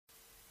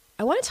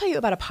I want to tell you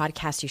about a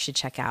podcast you should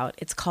check out.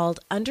 It's called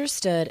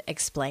Understood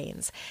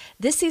Explains.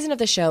 This season of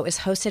the show is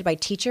hosted by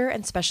teacher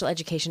and special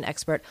education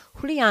expert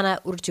Juliana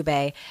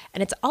Urtubey,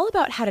 and it's all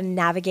about how to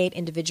navigate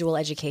individual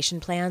education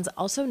plans,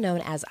 also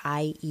known as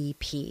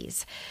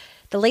IEPs.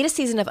 The latest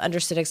season of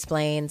Understood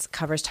Explains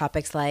covers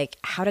topics like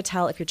how to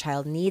tell if your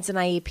child needs an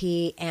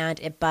IEP, and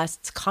it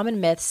busts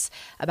common myths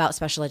about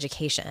special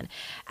education.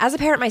 As a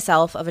parent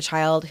myself of a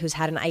child who's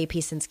had an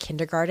IEP since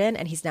kindergarten,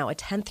 and he's now a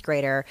 10th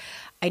grader,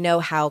 I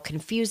know how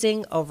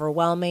confusing,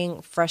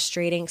 overwhelming,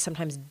 frustrating,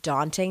 sometimes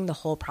daunting the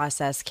whole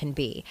process can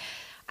be.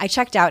 I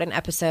checked out an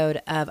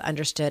episode of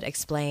Understood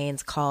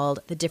Explains called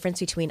The Difference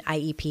Between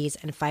IEPs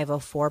and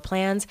 504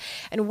 Plans.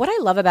 And what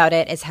I love about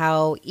it is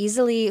how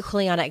easily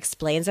Juliana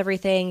explains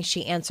everything.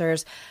 She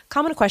answers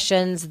common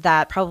questions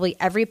that probably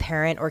every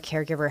parent or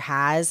caregiver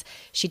has.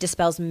 She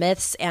dispels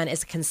myths and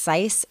is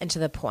concise and to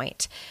the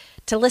point.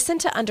 To listen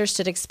to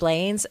Understood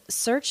Explains,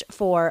 search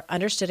for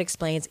Understood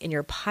Explains in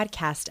your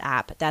podcast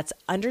app. That's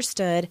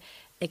Understood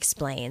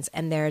Explains.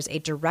 And there's a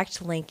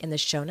direct link in the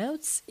show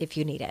notes if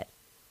you need it.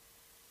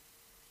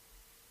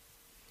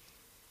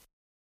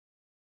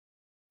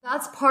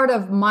 That's part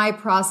of my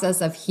process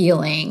of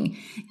healing,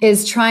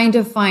 is trying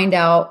to find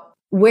out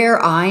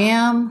where I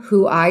am,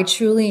 who I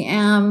truly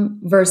am,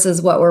 versus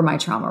what were my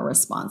trauma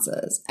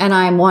responses. And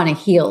I want to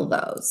heal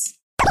those.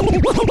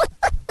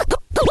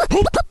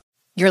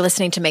 You're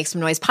listening to Make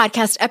Some Noise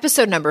podcast,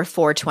 episode number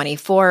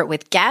 424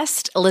 with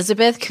guest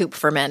Elizabeth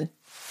Kupferman.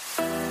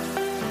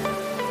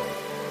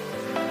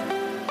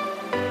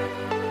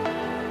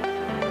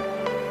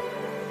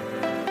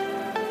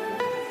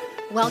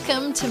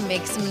 Welcome to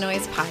Make Some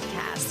Noise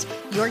podcast,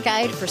 your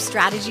guide for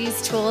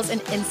strategies, tools,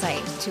 and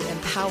insight to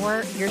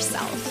empower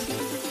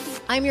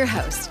yourself. I'm your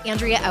host,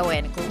 Andrea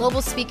Owen,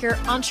 global speaker,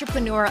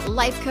 entrepreneur,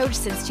 life coach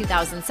since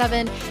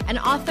 2007, and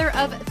author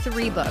of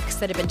 3 books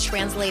that have been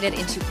translated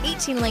into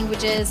 18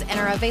 languages and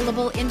are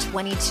available in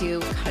 22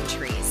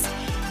 countries.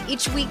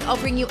 Each week, I'll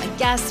bring you a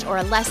guest or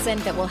a lesson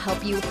that will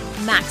help you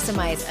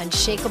maximize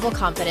unshakable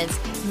confidence,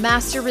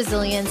 master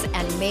resilience,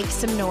 and make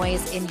some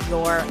noise in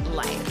your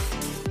life.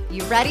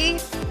 You ready?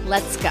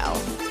 Let's go.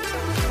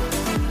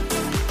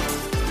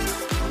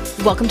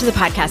 Welcome to the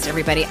podcast,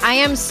 everybody. I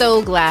am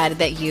so glad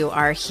that you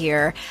are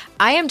here.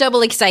 I am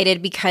double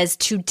excited because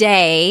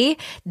today,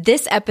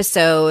 this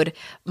episode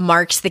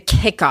marks the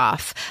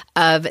kickoff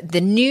of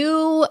the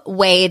new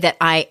way that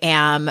I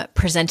am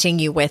presenting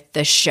you with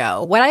the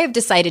show. What I have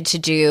decided to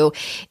do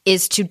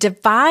is to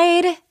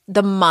divide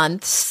the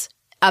months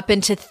up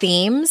into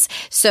themes.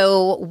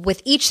 So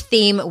with each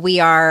theme, we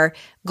are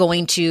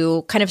going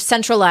to kind of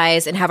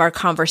centralize and have our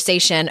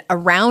conversation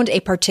around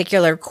a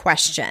particular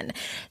question.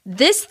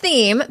 This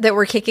theme that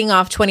we're kicking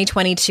off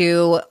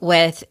 2022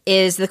 with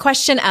is the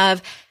question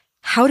of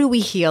how do we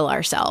heal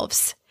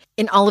ourselves?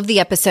 In all of the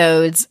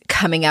episodes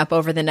coming up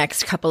over the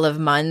next couple of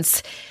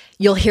months,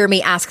 you'll hear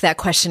me ask that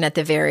question at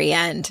the very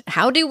end.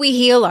 How do we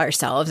heal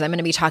ourselves? I'm going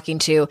to be talking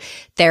to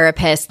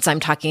therapists. I'm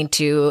talking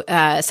to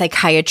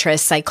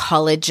psychiatrists,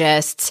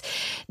 psychologists,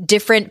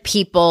 different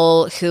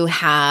people who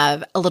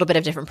have a little bit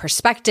of different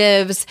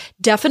perspectives,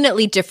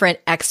 definitely different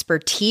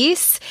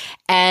expertise.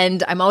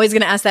 And I'm always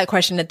going to ask that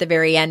question at the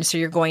very end. So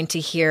you're going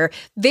to hear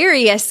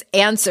various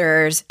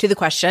answers to the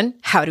question,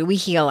 how do we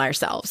heal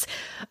ourselves?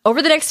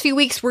 Over the next few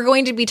weeks, we're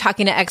going to be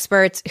talking to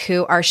experts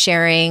who are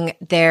sharing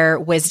their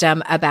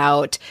wisdom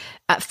about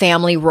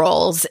family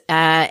roles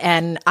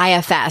and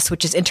IFS,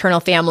 which is internal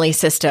family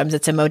systems.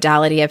 It's a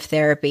modality of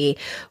therapy.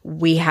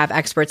 We have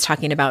experts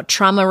talking about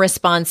trauma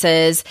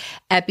responses,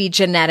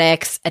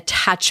 epigenetics,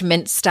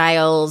 attachment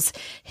styles,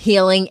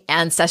 healing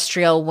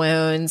ancestral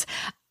wounds.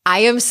 I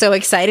am so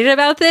excited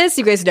about this.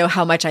 You guys know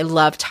how much I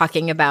love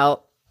talking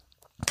about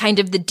kind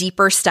of the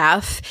deeper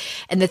stuff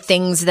and the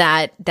things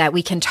that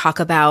we can talk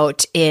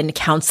about in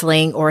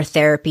counseling or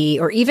therapy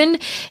or even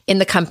in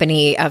the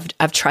company of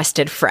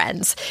trusted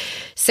friends.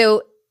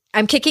 So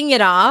I'm kicking it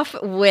off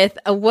with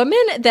a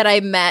woman that I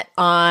met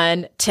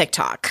on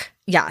TikTok.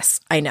 Yes,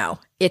 I know.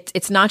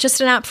 It's not just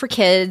an app for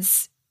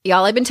kids.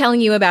 Y'all, I've been telling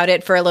you about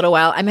it for a little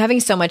while. I'm having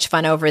so much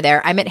fun over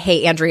there. I'm at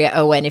Hey Andrea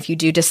Owen. If you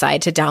do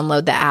decide to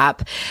download the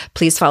app,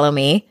 please follow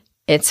me.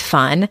 It's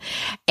fun.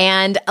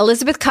 And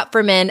Elizabeth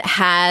Kupferman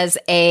has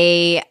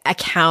an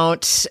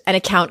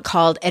account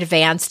called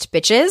Advanced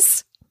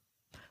Bitches,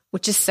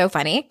 which is so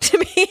funny to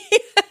me.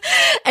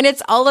 And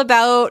it's all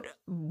about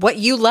what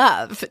you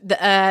love,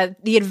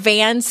 the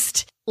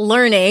advanced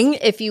learning,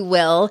 if you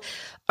will,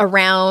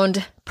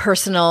 around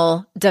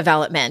personal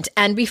development.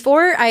 And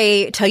before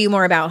I tell you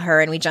more about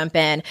her and we jump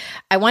in,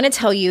 I want to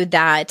tell you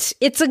that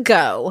it's a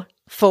go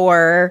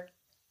for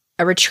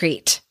a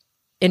retreat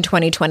in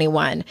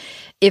 2021.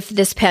 If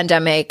this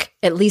pandemic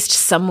at least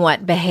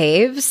somewhat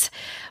behaves,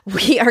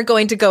 we are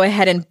going to go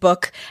ahead and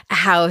book a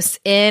house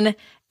in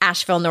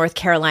Asheville, North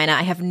Carolina.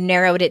 I have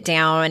narrowed it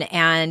down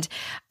and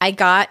I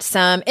got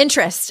some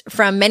interest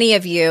from many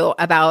of you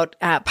about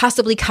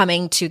possibly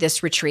coming to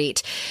this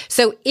retreat.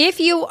 So if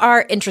you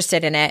are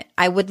interested in it,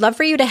 I would love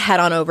for you to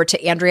head on over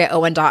to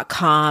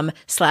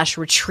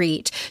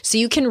AndreaOwen.com/retreat so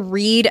you can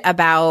read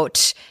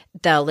about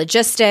the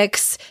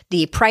logistics,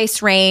 the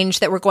price range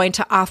that we're going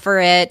to offer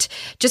it,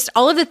 just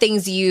all of the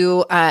things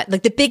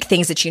like the big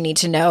things that you need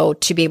to know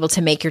to be able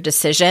to make your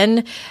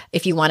decision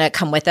if you want to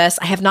come with us.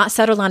 I have not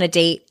settled on a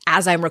date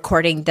as I'm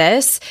recording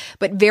this,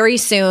 but very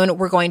soon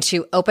we're going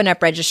to open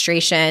up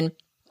registration.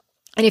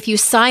 And if you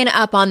sign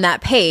up on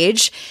that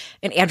page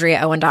at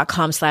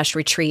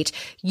AndreaOwen.com/retreat,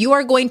 you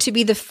are going to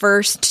be the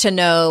first to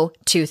know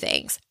two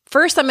things.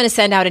 First, I'm going to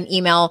send out an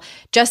email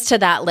just to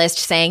that list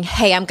saying,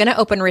 hey, I'm going to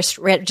open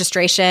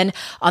registration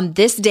on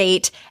this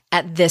date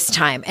at this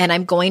time. And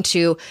I'm going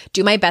to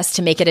do my best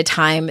to make it a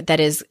time that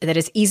is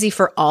easy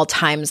for all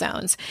time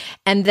zones.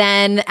 And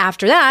then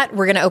after that,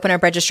 we're going to open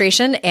up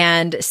registration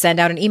and send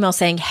out an email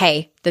saying,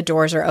 hey, the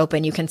doors are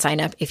open. You can sign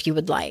up if you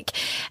would like.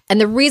 And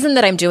the reason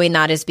that I'm doing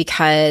that is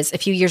because a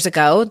few years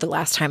ago, the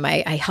last time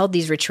I held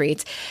these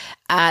retreats,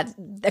 a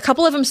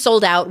couple of them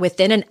sold out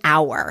within an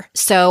hour.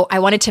 So I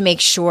wanted to make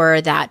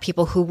sure that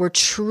people who were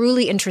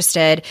truly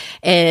interested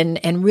in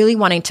and really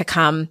wanting to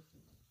come,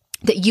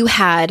 that you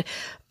had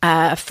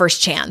a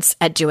first chance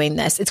at doing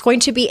this. It's going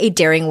to be a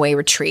Daring Way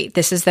retreat.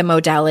 This is the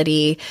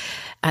modality,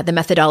 the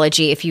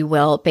methodology, if you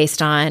will,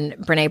 based on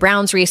Brene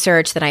Brown's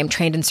research that I'm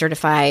trained and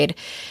certified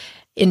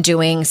in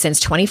doing since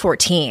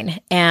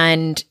 2014.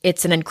 And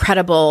it's an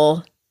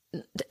incredible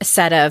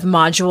set of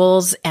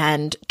modules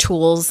and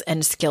tools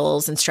and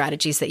skills and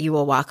strategies that you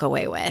will walk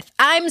away with.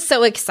 I'm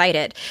so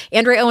excited.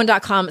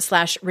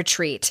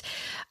 AndreaOwen.com/retreat.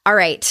 All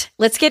right,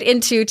 let's get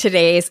into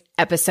today's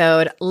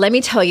episode. Let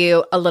me tell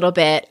you a little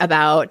bit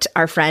about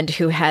our friend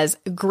who has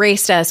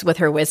graced us with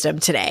her wisdom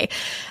today.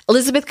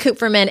 Elizabeth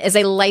Kupferman is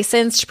a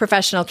licensed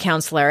professional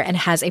counselor and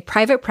has a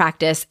private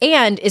practice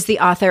and is the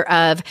author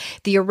of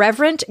The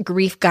Irreverent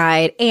Grief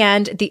Guide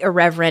and The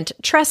Irreverent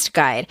Trust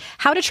Guide,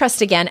 How to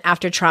Trust Again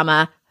After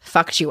Trauma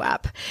Fucked You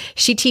Up.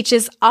 She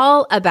teaches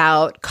all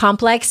about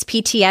complex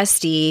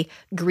PTSD,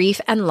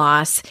 grief and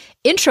loss,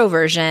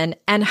 introversion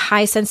and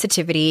high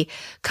sensitivity,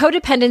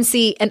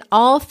 codependency, and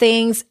all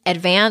things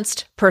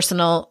advanced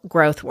personal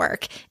growth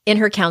work in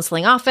her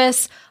counseling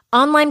office,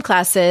 online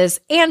classes,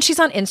 and she's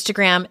on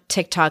Instagram,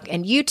 TikTok,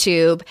 and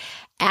YouTube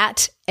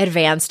at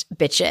Advanced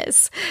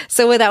Bitches.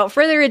 So without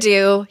further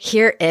ado,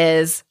 here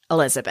is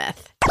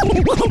Elizabeth.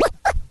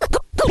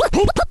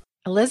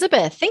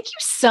 Elizabeth, thank you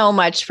so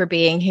much for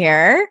being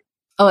here.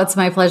 Oh, it's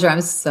my pleasure.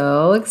 I'm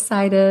so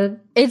excited.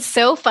 It's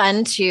so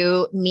fun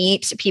to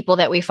meet people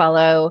that we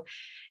follow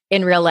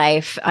in real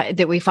life,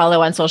 that we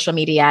follow on social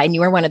media. And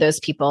you are one of those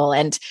people.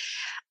 And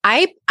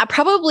I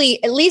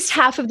probably at least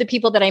half of the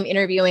people that I'm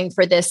interviewing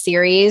for this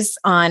series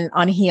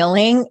on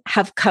healing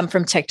have come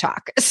from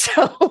TikTok.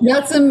 So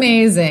that's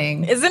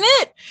amazing. Isn't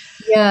it?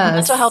 Yes.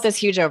 Mental health is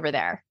huge over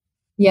there.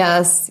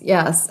 Yes.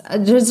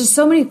 There's just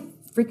so many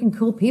freaking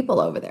cool people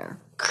over there.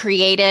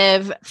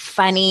 Creative,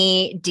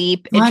 funny,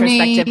 deep,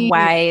 introspective,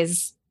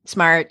 wise,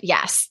 smart.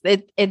 Yes,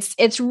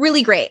 it's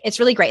really great. It's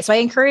really great. So I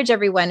encourage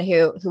everyone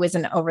who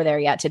isn't over there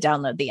yet to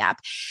download the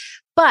app.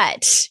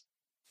 But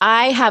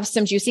I have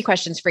some juicy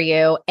questions for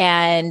you,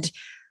 and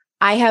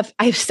I have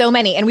so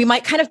many, and we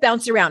might kind of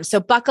bounce around. So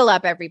buckle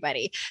up,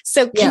 everybody.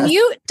 So can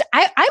you?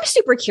 I'm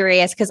super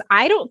curious because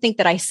I don't think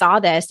that I saw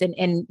this,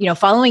 and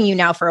following you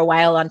now for a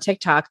while on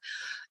TikTok.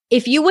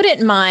 If you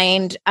wouldn't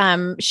mind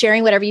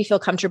sharing whatever you feel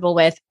comfortable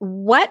with,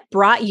 what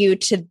brought you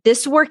to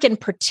this work in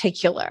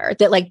particular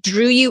that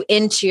drew you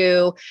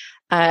into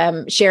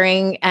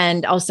sharing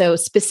and also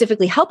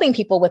specifically helping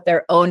people with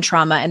their own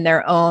trauma and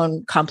their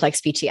own complex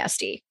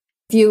PTSD?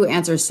 Few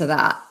answers to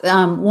that.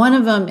 One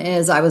of them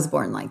is I was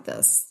born like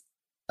this.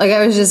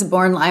 I was just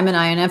born, I'm an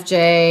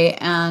INFJ,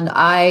 and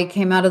I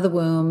came out of the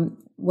womb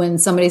when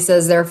somebody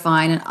says they're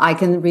fine and I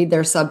can read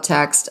their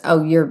subtext,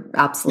 oh, you're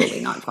absolutely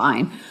not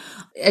fine.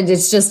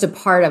 It's just a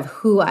part of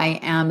who I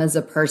am as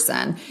a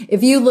person.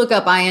 If you look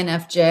up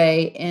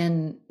INFJ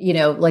and,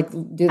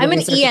 I'm an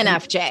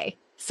ENFJ.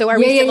 So are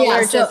we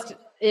similar? Just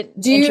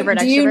introvert, extrovert?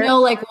 Do you know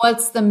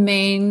what's the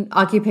main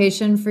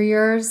occupation for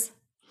yours?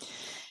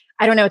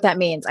 I don't know what that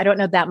means. I don't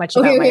know that much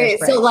about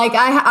Myers-Briggs. So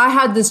I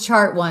had this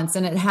chart once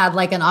and it had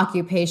an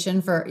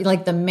occupation for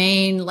the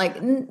main,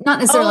 not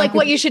necessarily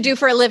what you should do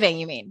for a living,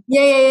 you mean?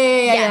 Yeah.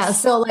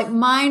 Yes. So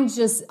mine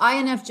just,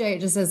 INFJ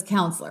just says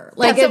counselor.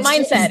 That's what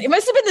mine said. It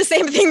must have been the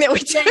same thing that we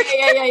took. Yeah.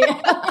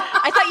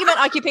 I thought you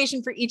meant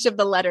occupation for each of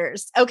the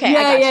letters. Okay.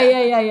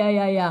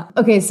 Yeah.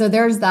 Okay. So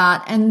there's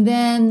that. And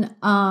then,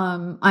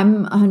 I'm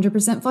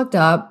 100% fucked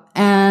up.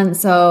 And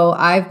so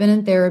I've been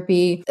in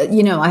therapy,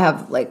 I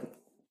have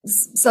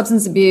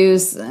substance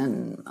abuse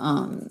and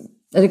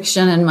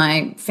addiction in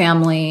my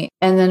family.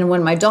 And then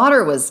when my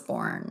daughter was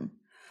born,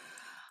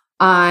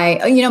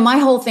 my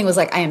whole thing was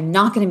I am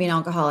not going to be an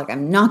alcoholic.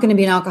 I'm not going to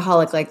be an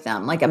alcoholic like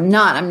them. I'm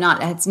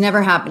not, it's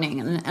never happening.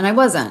 And I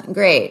wasn't.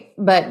 Great.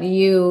 But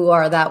you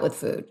are that with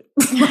food.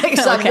 So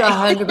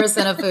I'm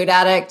 100% a food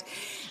addict.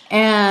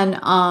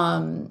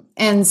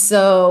 And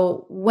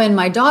so when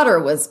my daughter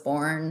was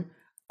born,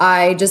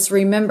 I just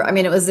remember, I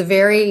mean, it was a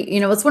very,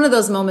 it's one of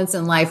those moments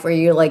in life where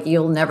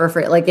you'll never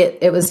forget, like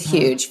it was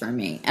huge for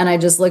me. And I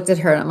just looked at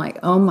her and I'm like,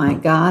 oh my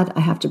God,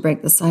 I have to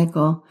break the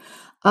cycle.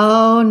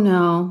 Oh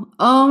no,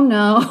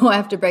 I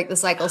have to break the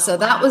cycle. So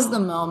that was the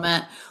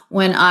moment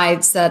when I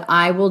said,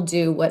 I will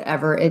do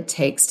whatever it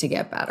takes to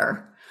get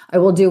better. I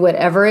will do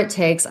whatever it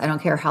takes. I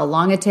don't care how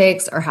long it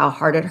takes or how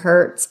hard it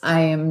hurts.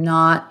 I'm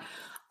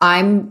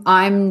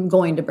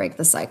going to break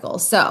the cycle.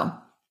 So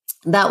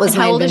that was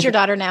how old is your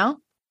daughter now?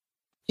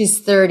 She's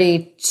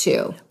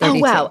 32. Oh,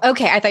 wow.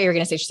 Okay. I thought you were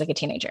going to say she's like a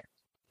teenager.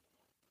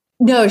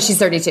 No, she's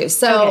 32.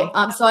 So,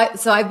 okay.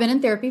 So I've been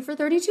in therapy for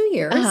 32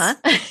 years.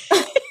 Just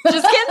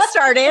getting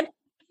started.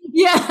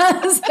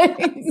 Yes,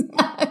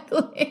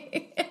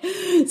 exactly.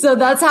 So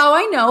that's how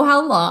I know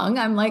how long.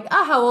 I'm like,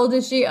 how old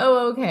is she?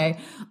 Oh, okay.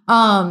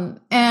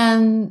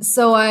 And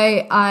so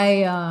I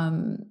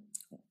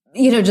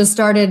just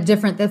started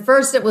different. At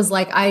first it was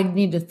like, I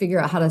need to figure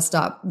out how to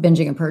stop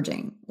binging and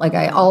purging. Like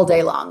all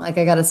day long, like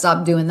I got to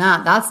stop doing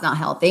that. That's not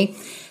healthy.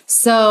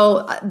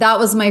 So that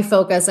was my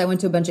focus. I went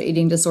to a bunch of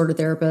eating disorder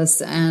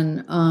therapists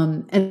and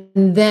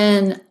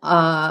then,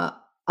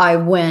 I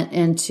went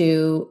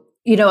into,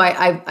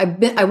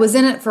 I was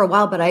in it for a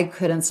while, but I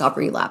couldn't stop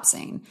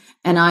relapsing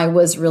and I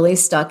was really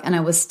stuck and I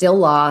was still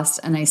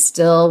lost and I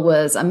still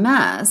was a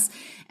mess.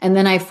 And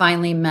then I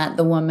finally met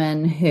the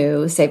woman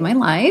who saved my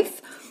life.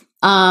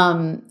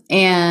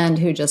 And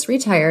who just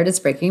retired. It's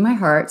breaking my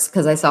heart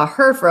because I saw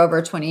her for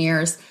over 20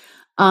 years.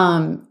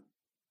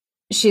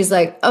 She's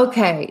like,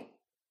 okay,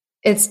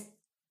 it's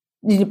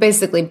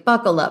basically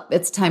buckle up.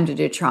 It's time to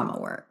do trauma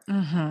work.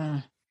 Mm-hmm.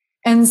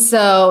 And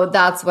so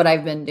that's what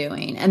I've been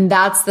doing. And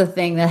that's the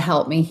thing that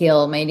helped me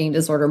heal my eating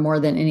disorder more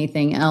than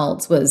anything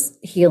else was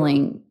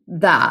healing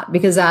that,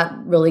 because that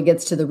really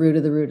gets to the root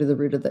of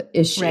the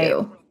issue.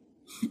 Right.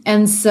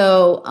 And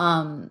so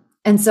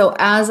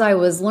as I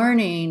was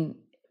learning,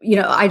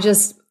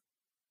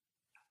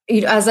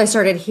 as I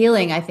started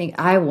healing, I think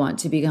I want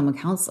to become a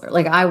counselor.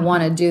 Like I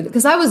want to do,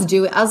 because I was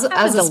doing as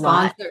a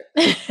sponsor.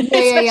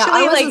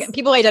 Especially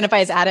people identify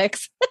as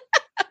addicts.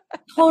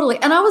 Totally.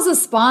 And I was a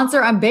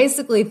sponsor. I'm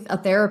basically a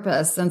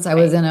therapist since I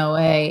was in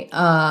OA.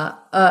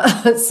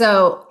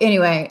 So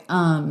anyway,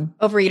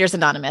 Overeaters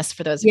Anonymous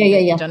for those of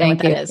you who don't know what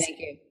that is. Thank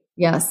you.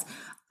 Yes.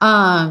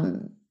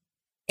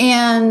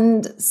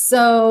 And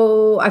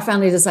so I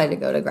finally decided to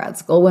go to grad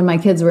school when my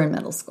kids were in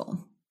middle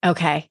school.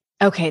 Okay.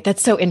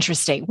 That's so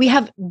interesting. We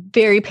have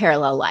very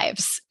parallel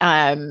lives,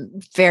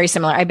 very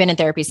similar. I've been in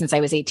therapy since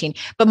I was 18,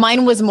 but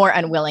mine was more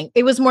unwilling.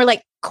 It was more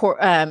like, court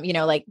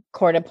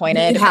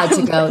appointed. You had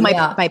to go.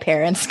 My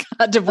parents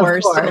got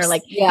divorced and they're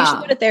like, you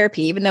should go to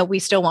therapy, even though we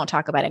still won't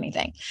talk about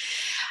anything.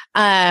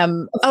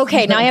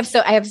 Okay. Now I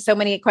have so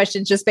many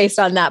questions just based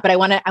on that, but I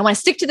want to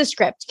stick to the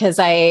script because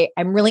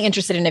I'm really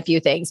interested in a few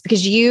things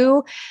because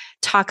you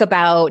talk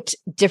about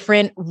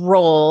different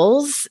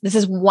roles. This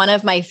is one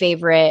of my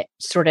favorite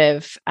sort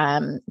of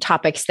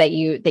topics that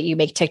you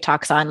make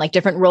TikToks on, like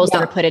different roles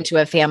that are put into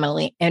a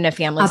family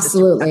Absolutely.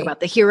 system. You talk about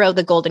the hero,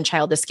 the golden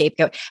child, the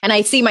scapegoat. And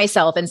I see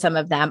myself in some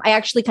of them. I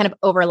actually kind of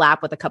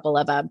overlap with a couple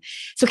of them.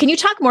 So can you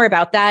talk more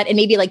about that and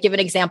maybe like give an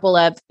example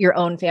of your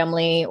own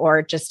family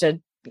or just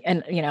an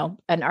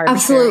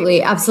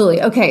arbitrary?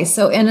 Absolutely. Okay.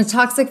 So in a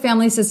toxic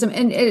family system,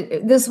 and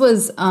this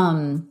was,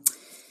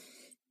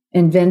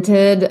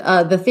 invented.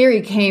 The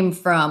theory came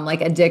from like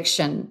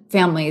addiction,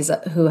 families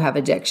who have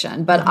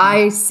addiction, but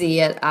I see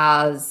it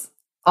as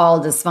all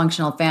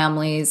dysfunctional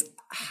families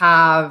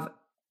have,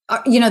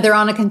 they're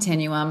on a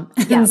continuum.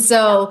 Yeah. And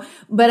so,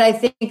 but I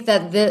think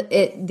that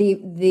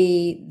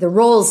the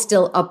roles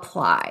still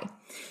apply.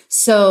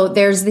 So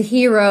there's the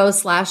hero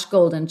 /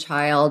 golden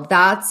child.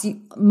 That's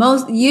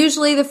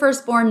usually the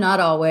firstborn, not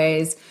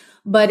always.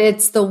 But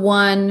it's the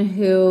one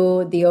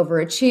who the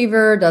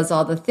overachiever does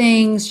all the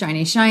things,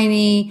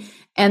 shiny.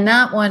 And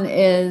that one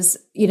is,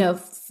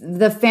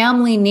 the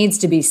family needs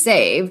to be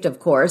saved, of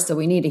course. So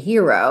we need a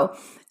hero.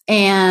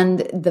 And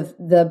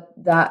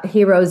the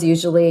hero is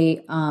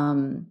usually,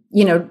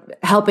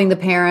 helping the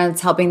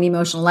parents, helping the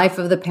emotional life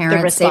of the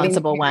parents. The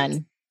responsible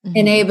one.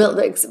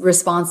 Mm-hmm.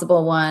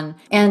 Responsible one.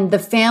 And the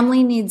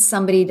family needs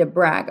somebody to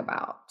brag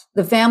about.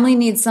 The family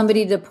needs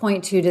somebody to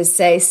point to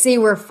say, see,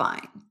 we're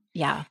fine.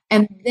 Yeah.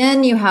 And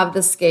then you have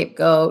the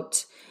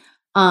scapegoat.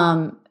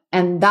 And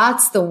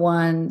that's the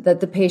one that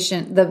the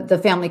patient, the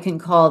family can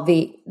call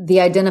the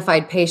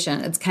identified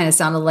patient. It's kind of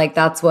sounded like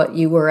that's what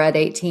you were at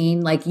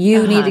 18. Like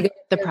you need to go to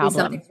the problem.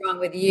 Something's wrong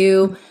with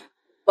you,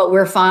 but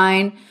we're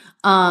fine.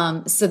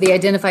 So the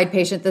identified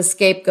patient, the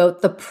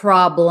scapegoat, the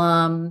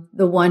problem,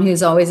 the one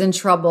who's always in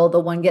trouble, the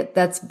one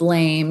that's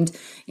blamed.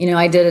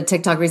 I did a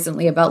TikTok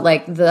recently about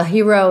like the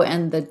hero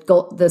and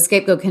the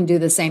scapegoat can do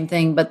the same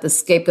thing, but the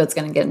scapegoat's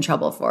going to get in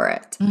trouble for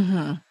it.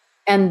 Mm-hmm.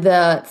 And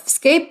the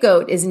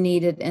scapegoat is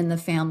needed in the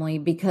family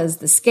because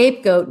the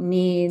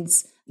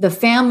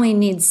family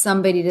needs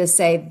somebody to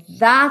say,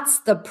 that's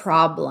the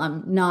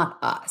problem, not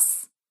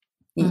us.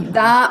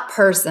 That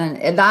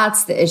person,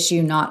 that's the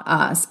issue, not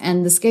us.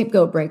 And the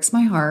scapegoat breaks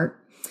my heart.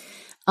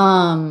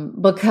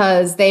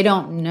 Because they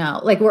don't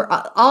know, like we're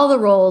all the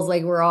roles,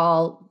 like we're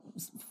all,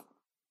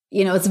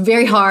 it's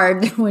very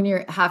hard when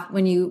your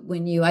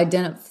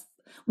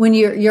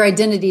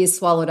identity is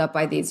swallowed up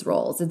by these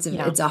roles. It's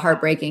a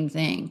heartbreaking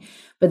thing.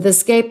 But the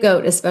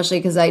scapegoat, especially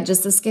because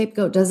the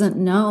scapegoat doesn't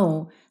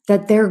know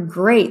that they're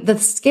great. The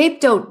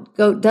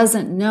scapegoat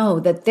doesn't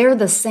know that they're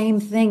the same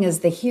thing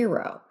as the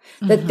hero,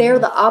 that they're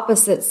the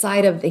opposite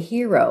side of the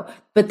hero,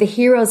 but the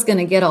hero's going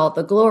to get all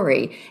the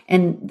glory.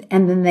 And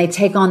then they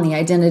take on the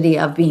identity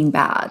of being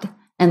bad.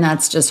 And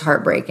that's just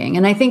heartbreaking.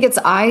 And I think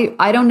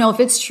I don't know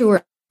if it's true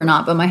or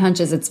not, but my hunch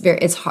is it's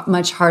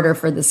much harder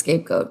for the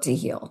scapegoat to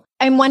heal.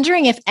 I'm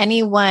wondering if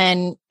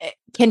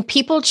can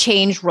people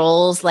change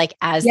roles like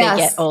as they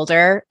get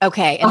older?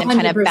 Okay. And then 100%.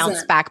 Kind of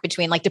bounce back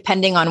between, like,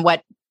 depending on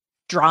what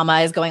drama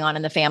is going on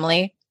in the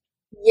family?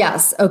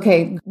 Yes.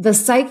 Okay. The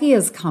psyche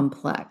is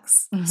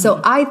complex. So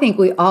I think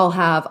we all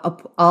have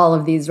all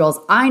of these roles.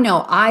 I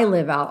know I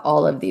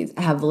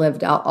have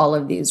lived out all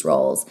of these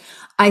roles.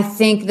 I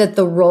think that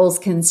the roles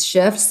can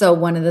shift. So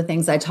one of the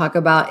things I talk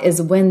about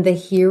is when the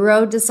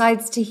hero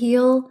decides to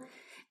heal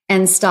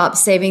and stop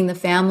saving the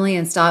family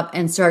and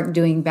start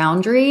doing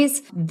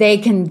boundaries, they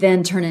can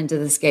then turn into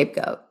the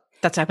scapegoat.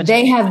 That's happened.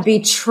 They have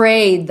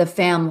betrayed the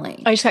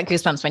family. I just got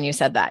goosebumps when you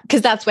said that,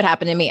 because that's what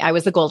happened to me. I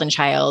was the golden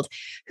child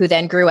who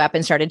then grew up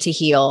and started to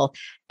heal,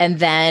 and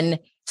then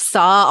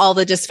saw all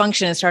the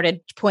dysfunction and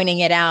started pointing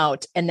it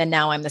out. And then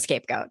now I'm the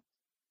scapegoat.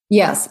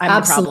 Yes,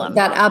 absolutely.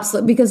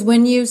 Absolutely. Because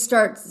when you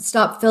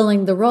stop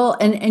filling the role,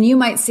 and you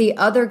might see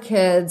other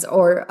kids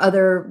or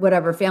other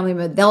whatever family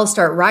member, they'll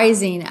start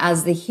rising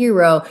as the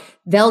hero.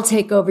 They'll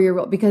take over your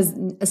role, because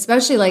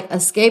especially like a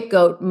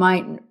scapegoat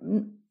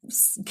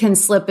can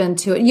slip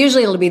into it.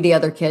 Usually it'll be the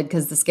other kid,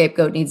 because the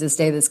scapegoat needs to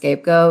stay the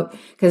scapegoat,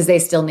 because they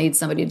still need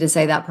somebody to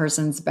say that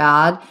person's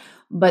bad.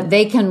 But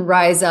they can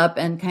rise up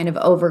and kind of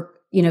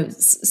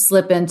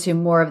slip into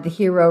more of the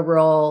hero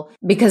role,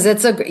 because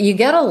you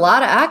get a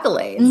lot of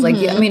accolades. Like,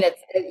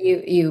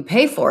 you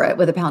pay for it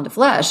with a pound of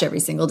flesh every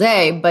single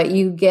day, but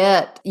you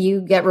get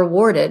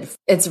rewarded.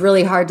 It's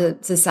really hard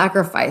to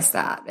sacrifice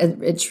that.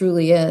 It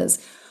truly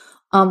is.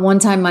 One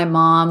time my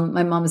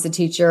mom is a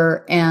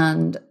teacher,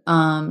 and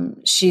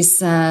she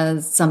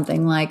says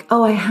something like,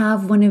 "Oh, I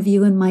have one of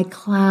you in my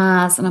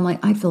class." And I'm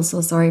like, I feel so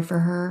sorry for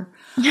her.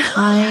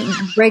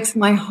 Breaks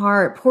my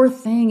heart. Poor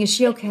thing. Is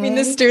she okay? I mean,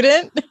 the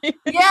student?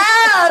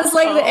 Yes.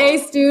 Like the A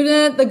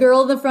student, the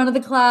girl in the front of the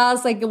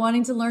class, like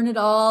wanting to learn it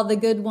all, the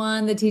good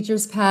one, the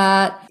teacher's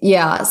pet.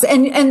 Yes.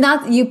 And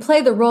that you play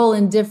the role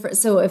in different.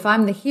 So if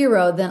I'm the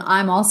hero, then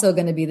I'm also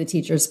going to be the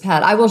teacher's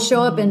pet. I will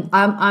show up and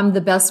I'm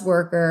the best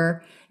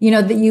worker.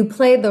 That you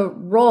play the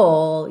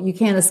role, you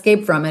can't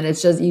escape from it.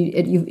 It's just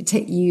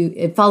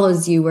it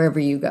follows you wherever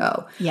you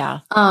go. Yeah.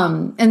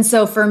 And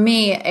so for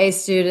me, A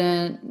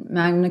student,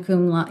 magna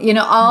cum laude,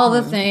 all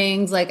the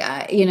things like,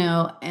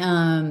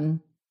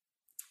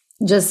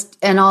 just,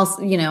 and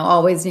also,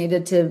 always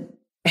needed to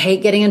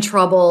hate getting in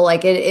trouble.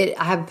 Like I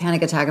have a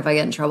panic attack if I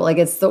get in trouble. Like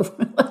it's so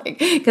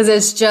because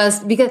it's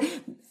just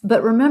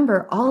but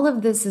remember, all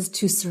of this is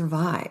to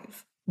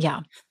survive.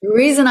 Yeah. The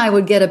reason I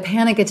would get a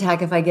panic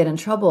attack if I get in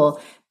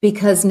trouble,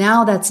 because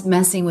now that's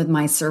messing with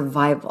my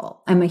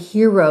survival. I'm a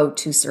hero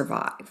to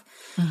survive.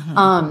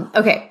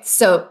 Okay.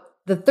 So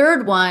the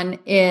third one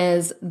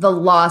is the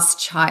lost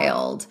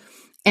child.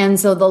 And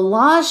so the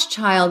lost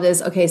child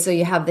is, okay, so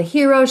you have the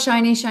hero,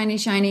 shiny, shiny,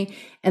 shiny,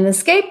 and the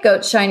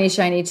scapegoat, shiny,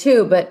 shiny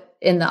too, but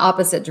in the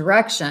opposite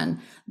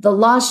direction. The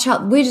lost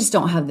child, we just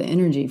don't have the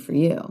energy for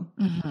you.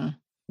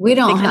 We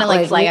don't kind of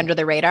like fly under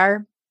the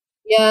radar.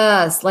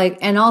 Yes.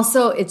 And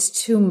also it's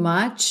too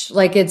much.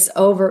 Like it's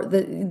over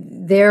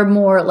they're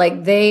more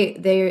like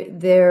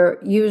they're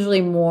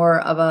usually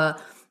more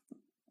of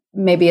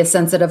maybe a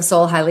sensitive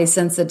soul, highly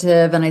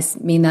sensitive. And I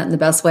mean that in the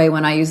best way.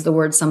 When I use the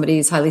word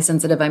somebody's highly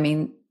sensitive, I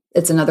mean,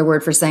 it's another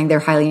word for saying they're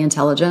highly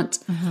intelligent.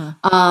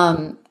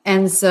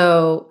 And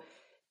so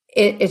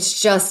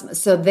it's just,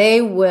 so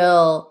they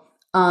will,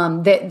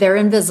 they're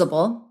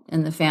invisible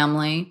in the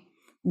family.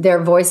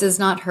 Their voice is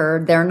not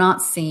heard. They're not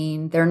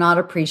seen. They're not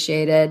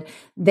appreciated.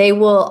 They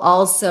will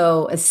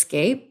also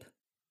escape.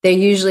 They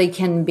usually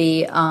can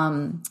be,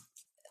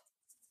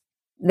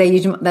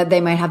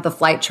 they might have the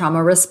flight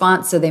trauma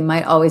response. So they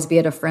might always be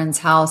at a friend's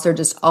house, or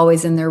just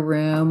always in their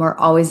room, or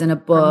always in a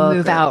book. Or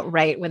move out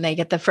right when they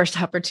get the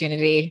first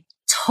opportunity.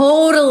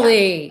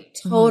 Totally.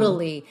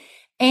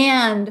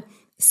 And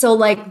so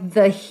like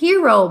the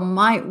hero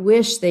might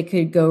wish they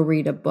could go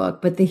read a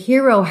book, but the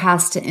hero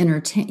has to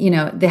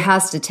entertain, they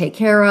has to take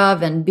care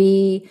of and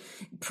be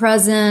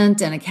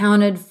present and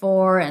accounted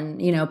for,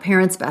 and,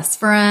 parents' best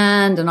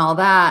friend and all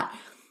that.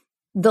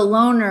 The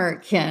loner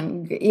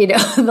can,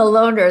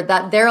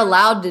 that they're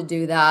allowed to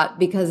do that,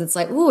 because it's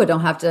like, ooh, I don't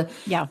have to.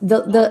 Yeah.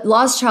 The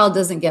lost child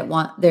doesn't get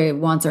their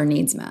wants or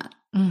needs met.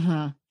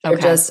 They're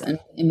Okay. just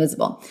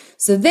invisible.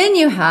 So then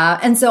you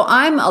have, and so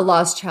I'm a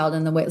lost child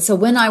in the way. So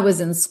when I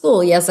was in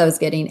school, yes, I was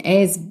getting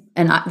A's,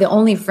 and the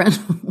only friend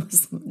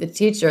was the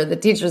teacher. The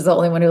teacher's the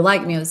only one who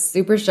liked me. I was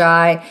super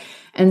shy.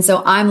 And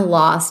so I'm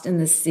lost in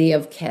the sea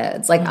of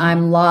kids. Like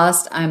I'm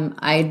lost.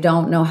 I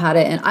don't know how to,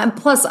 and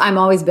plus I'm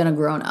always been a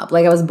grown up.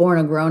 Like I was born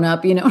a grown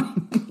up, you know,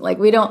 like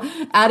we don't,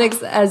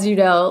 addicts, as you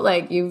know,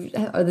 like you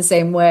are the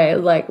same way.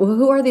 Like, well,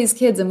 who are these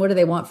kids and what do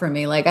they want from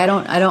me? Like, I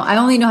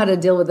only know how to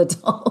deal with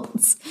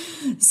adults.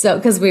 So,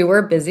 cause we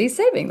were busy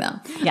saving them.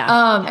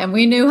 Yeah. And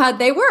we knew how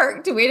they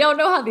worked. We don't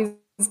know how these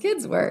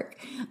kids work.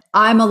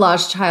 I'm a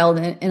lost child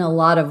in a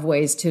lot of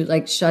ways too,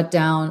 like shut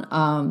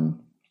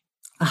down,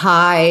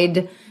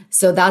 hide.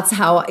 So that's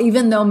how,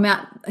 even though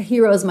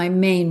Hero is my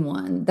main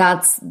one,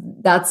 that's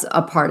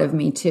a part of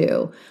me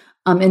too.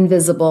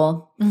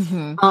 Invisible.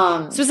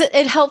 So is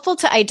it helpful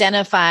to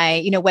identify,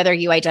 you know, whether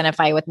you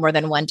identify with more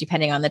than one,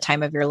 depending on the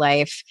time of your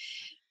life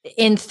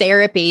in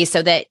therapy,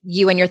 so that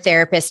you and your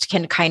therapist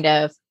can kind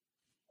of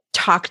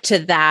talk to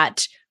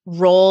that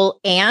role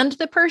and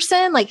the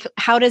person? Like,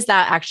 how does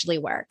that actually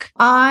work?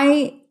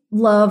 I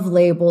love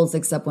labels,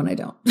 except when I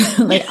don't.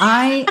 Like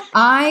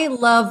I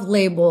love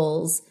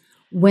labels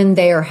when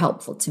they are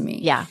helpful to me.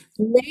 Yeah.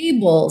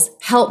 Labels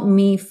help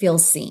me feel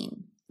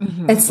seen.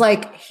 It's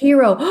like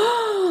hero,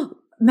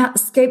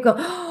 scapegoat,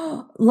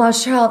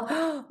 lost child,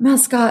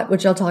 mascot,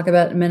 which I'll talk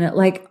about in a minute.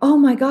 Like, oh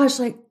my gosh,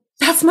 like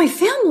that's my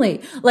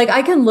family. Like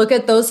I can look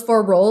at those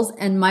 4 roles,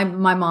 and my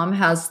mom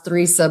has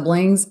 3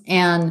 siblings,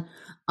 and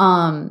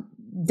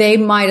they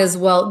might as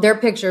well, their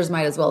pictures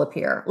might as well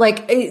appear.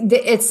 Like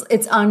it's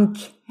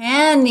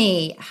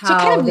uncanny how So it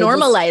kind of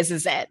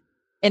normalizes it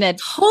in a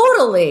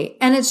totally.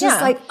 And it's just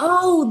like,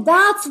 oh,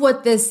 that's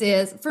what this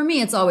is. For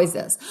me, it's always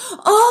this.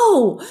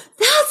 Oh,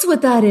 that's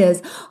what that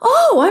is.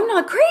 Oh, I'm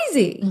not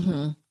crazy.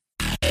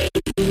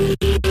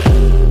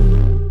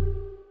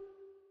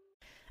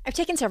 I've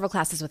taken several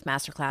classes with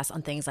Masterclass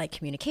on things like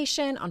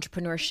communication,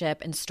 entrepreneurship,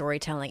 and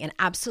storytelling, and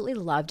absolutely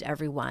loved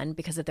every one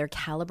because of their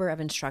caliber of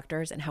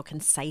instructors and how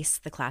concise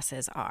the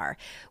classes are.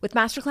 With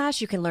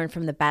Masterclass, you can learn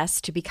from the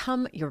best to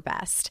become your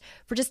best.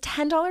 For just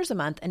 $10 a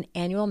month, an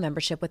annual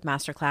membership with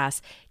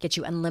Masterclass gets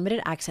you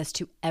unlimited access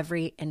to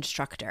every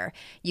instructor.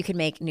 You can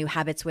make new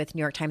habits with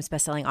New York Times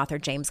bestselling author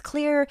James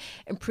Clear,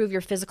 improve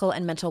your physical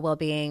and mental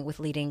well-being with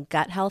leading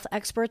gut health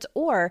experts,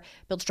 or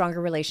build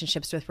stronger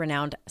relationships with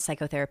renowned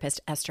psychotherapist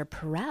Esther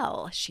Perel.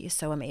 She is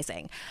so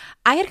amazing.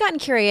 I had gotten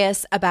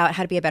curious about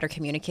how to be a better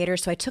communicator,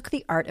 so I took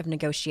the Art of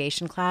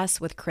Negotiation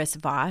class with Chris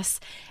Voss,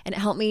 and it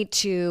helped me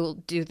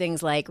to do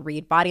things like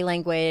read body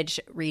language,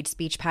 read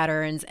speech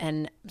patterns,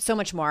 and so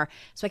much more,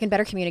 so I can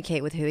better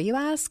communicate with who, you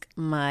ask?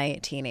 My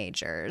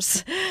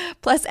teenagers.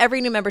 Plus, every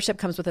new membership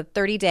comes with a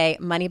 30-day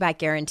money-back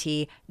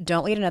guarantee.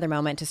 Don't wait another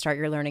moment to start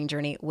your learning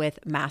journey with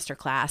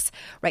Masterclass.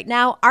 Right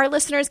now, our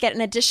listeners get an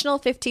additional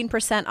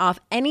 15% off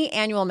any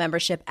annual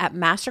membership at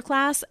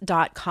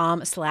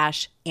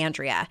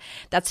masterclass.com/Andrea.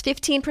 That's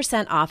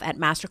 15% off at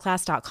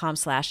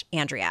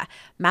masterclass.com/Andrea.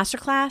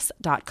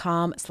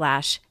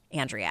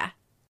 Masterclass.com/Andrea.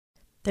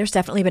 There's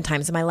definitely been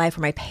times in my life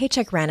where my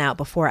paycheck ran out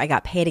before I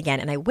got paid again,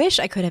 and I wish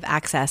I could have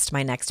accessed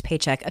my next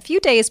paycheck a few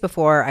days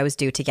before I was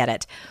due to get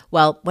it.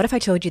 Well, what if I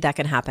told you that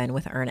can happen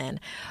with Earnin?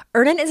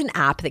 Earnin is an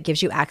app that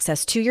gives you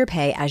access to your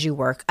pay as you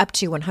work, up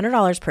to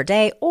 $100 per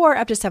day or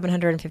up to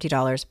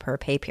 $750 per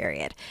pay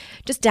period.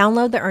 Just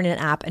download the Earnin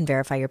app and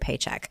verify your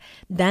paycheck.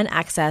 Then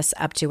access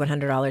up to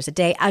 $100 a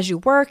day as you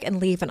work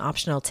and leave an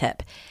optional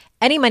tip.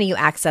 Any money you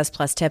access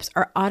plus tips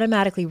are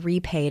automatically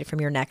repaid from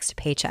your next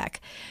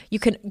paycheck. You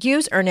can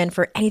use Earnin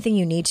for anything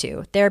you need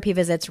to: therapy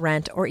visits,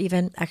 rent, or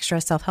even extra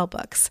self-help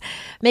books.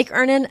 Make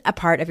Earnin a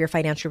part of your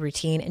financial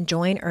routine and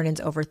join Earnin's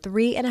over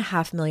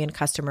 3.5 million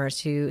customers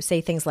who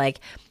say things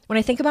like, "When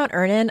I think about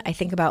Earnin, I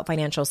think about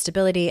financial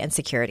stability and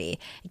security.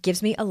 It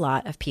gives me a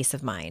lot of peace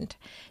of mind."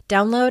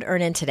 Download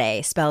Earnin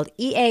today, spelled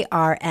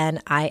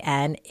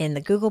EARNIN, in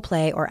the Google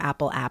Play or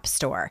Apple App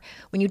Store.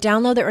 When you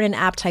download the Earnin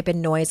app, type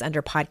in Noise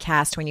under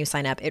podcast when you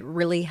sign up. It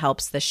really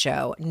helps the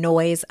show.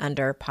 Noise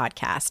under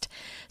podcast.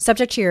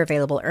 Subject to your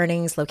available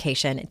earnings,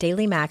 location,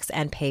 daily max,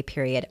 and pay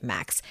period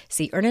max.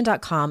 See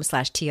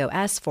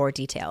earnin.com/TOS for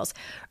details.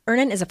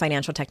 Earnin is a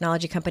financial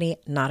technology company,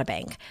 not a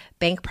bank.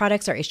 Bank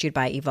products are issued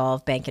by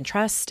Evolve Bank and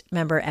Trust,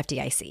 member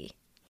FDIC.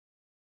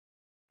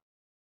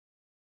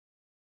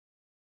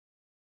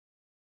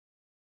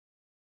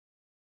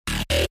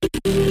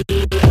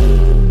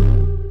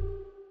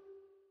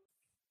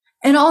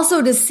 And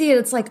also to see it,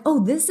 it's like,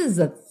 oh, this is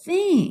a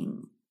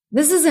thing.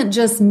 This isn't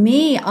just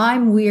me.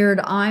 I'm weird.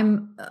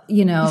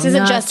 This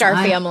isn't just our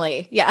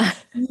family. Yeah.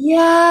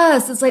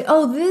 Yes. It's like,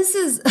 oh, this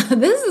is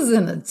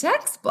in the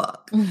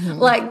textbook.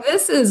 Like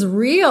this is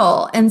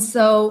real. And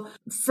so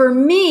for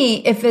me,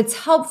 if it's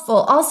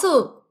helpful,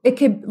 also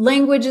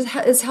language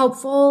is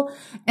helpful.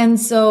 And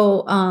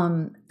so,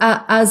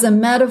 as a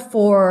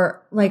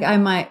metaphor, like I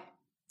might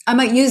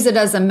use it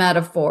as a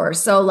metaphor.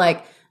 So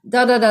like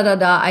da, da, da, da,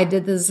 da, I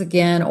did this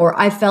again, or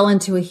I fell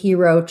into a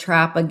hero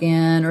trap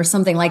again, or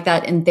something like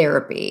that in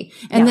therapy.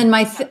 And then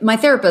my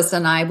therapist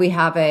and I, we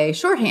have a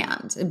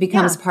shorthand. It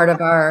becomes part of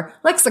our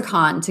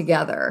lexicon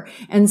together.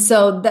 And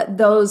so that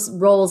those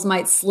roles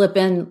might slip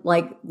in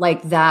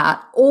like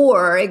that,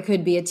 or it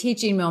could be a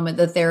teaching moment.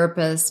 The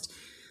therapist,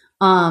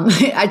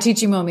 a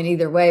teaching moment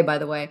either way, by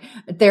the way,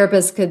 a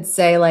therapist could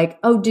say like,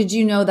 oh, did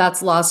you know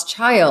that's lost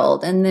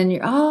child? And then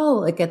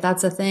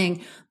that's a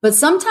thing. But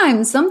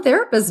sometimes some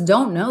therapists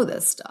don't know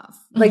this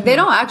stuff. Like they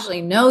don't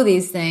actually know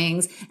these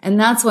things. And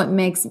that's what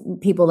makes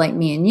people like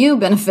me and you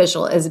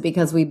beneficial, is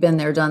because we've been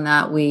there, done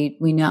that. We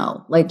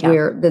know, like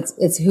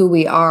it's who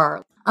we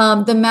are.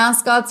 The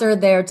mascots are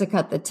there to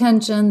cut the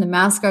tension. The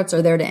mascots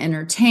are there to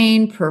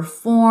entertain,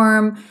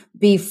 perform,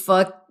 be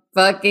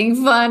fucking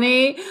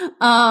funny,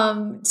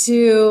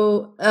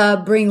 to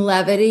bring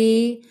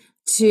levity,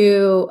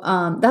 to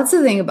that's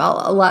the thing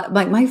about a lot,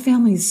 like my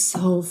family's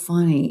so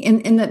funny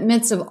in the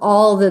midst of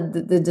all the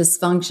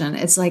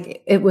dysfunction. It's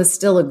like it was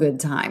still a good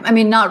time. I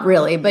mean, not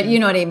really, but you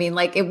know what I mean?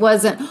 Like it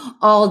wasn't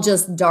all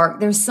just dark.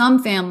 There's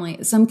some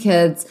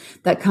kids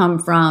that come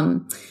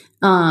from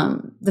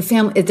the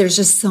family, there's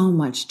just so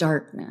much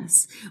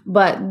darkness.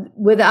 But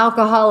with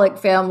alcoholic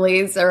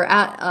families or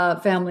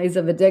families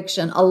of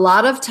addiction, a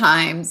lot of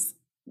times,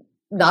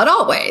 not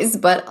always,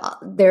 but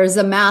there's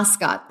a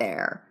mascot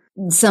there.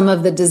 Some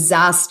of the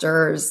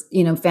disasters,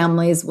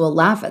 families will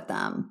laugh at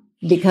them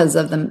because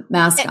of the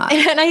mascot.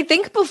 And I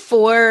think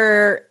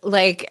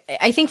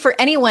I think for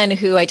anyone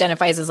who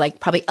identifies as like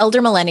probably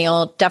elder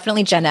millennial,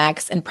 definitely Gen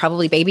X, and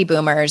probably baby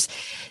boomers,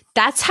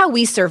 that's how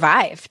we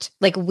survived.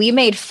 Like we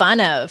made fun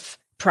of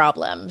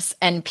problems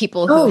and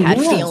people who had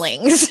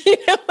feelings,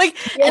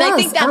 and I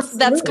think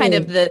that's kind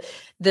of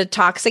the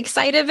toxic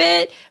side of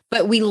it.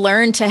 But we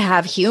learned to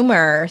have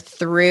humor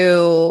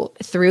through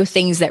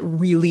things that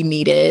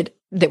really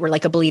that were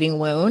like a bleeding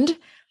wound.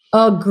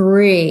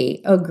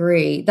 Agree.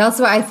 That's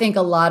why I think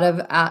a lot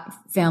of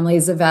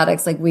families of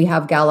addicts, like we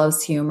have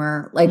gallows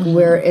humor, like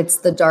where it's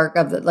the dark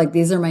of like,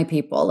 these are my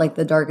people, like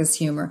the darkest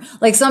humor.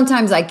 Like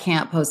sometimes I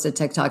can't post a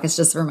TikTok. It's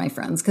just for my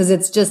friends because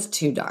it's just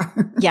too dark.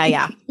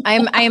 Yeah.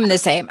 I am the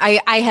same.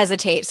 I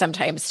hesitate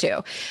sometimes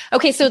too.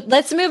 Okay. So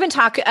let's move and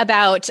talk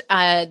about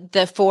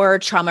the 4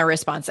 trauma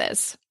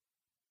responses.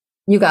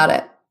 You got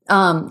it.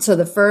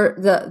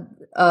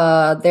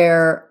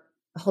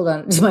 Hold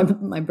on.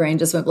 My brain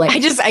just went blank.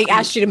 I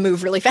asked you to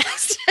move really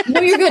fast.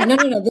 No, you're good. No.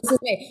 This is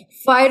me.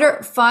 Fight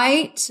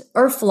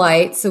or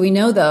flight. So we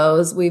know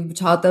those. We've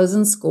taught those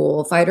in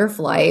school, fight or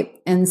flight.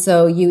 And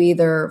so you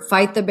either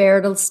fight the bear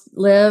to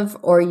live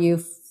or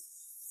you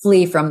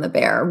flee from the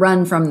bear,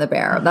 run from the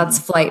bear. That's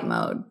flight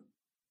mode.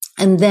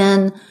 And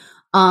then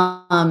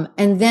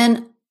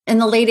in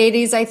the late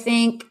 80s, I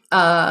think,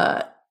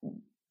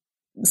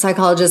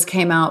 psychologists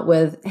came out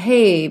with,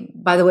 hey,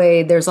 by the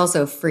way, there's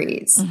also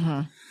freeze.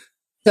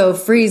 So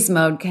freeze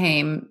mode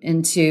came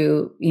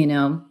into,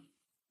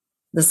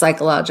 the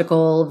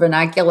psychological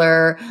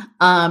vernacular.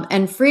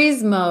 And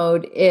freeze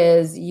mode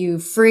is you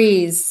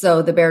freeze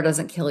so the bear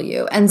doesn't kill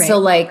you. And so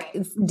like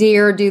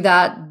deer do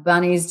that,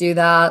 bunnies do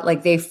that.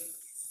 Like they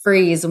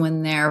freeze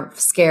when they're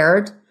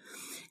scared.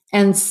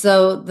 And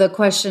so the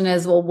question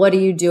is, well, what do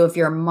you do if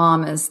your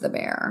mom is the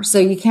bear? So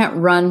you can't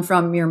run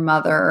from your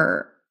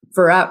mother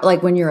forever,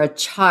 like when you're a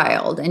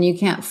child, and you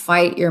can't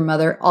fight your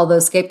mother, although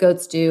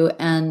scapegoats do,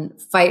 and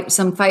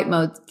some fight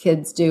mode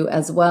kids do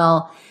as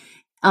well.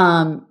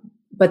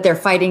 But they're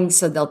fighting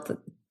so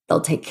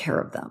they'll take care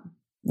of them.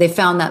 They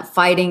found that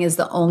fighting is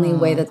the only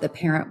way that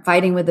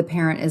fighting with the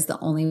parent is the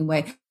only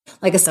way.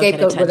 Like a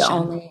scapegoat would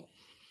only.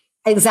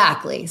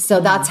 Exactly. So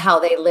that's how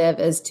they live,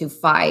 is to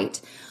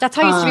fight. That's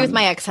how I used to be with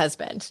my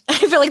ex-husband. I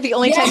feel like the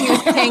only time he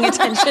was paying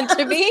attention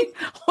to me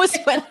was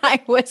when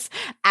I was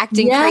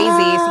acting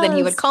crazy. So then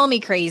he would call me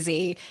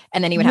crazy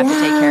and then he would have to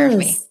take care of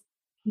me.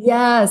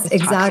 Yes,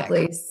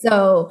 exactly.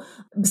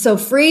 Toxic. So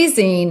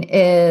freezing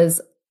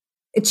is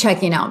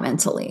checking out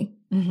mentally,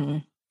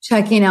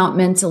 checking out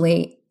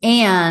mentally.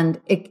 And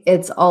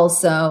it's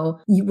also,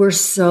 we're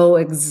so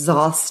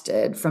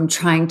exhausted from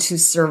trying to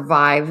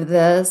survive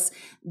this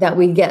that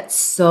we get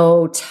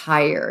so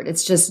tired.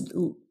 It's just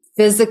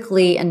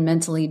physically and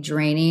mentally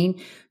draining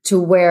to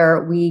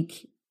where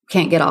we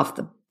can't get off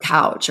the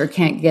couch or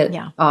can't get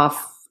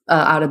off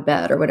out of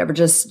bed or whatever,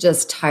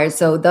 just tired.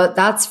 So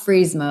that's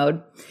freeze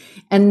mode.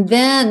 And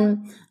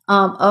then,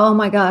 oh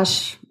my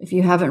gosh, if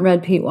you haven't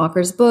read Pete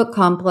Walker's book,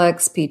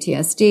 Complex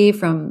PTSD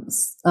from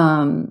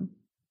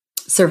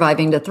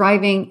Surviving to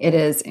Thriving, it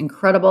is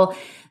incredible.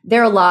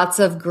 There are lots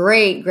of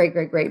great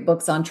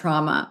books on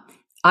trauma.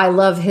 I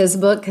love his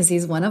book because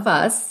he's one of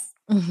us.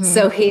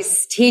 So he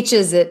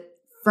teaches it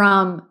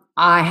from,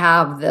 I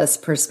have this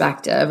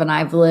perspective and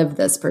I've lived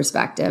this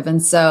perspective.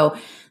 And so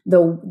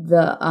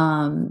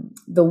the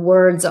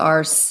words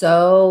are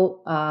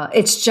so,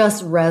 it's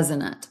just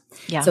resonant.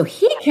 Yeah. So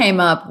he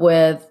came up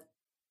with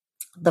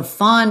the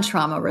fawn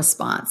trauma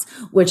response,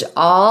 which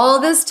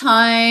all this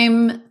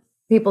time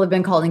people have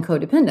been calling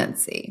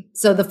codependency.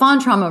 So the fawn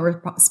trauma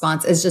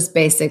response is just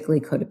basically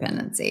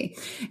codependency.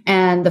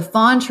 And the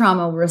fawn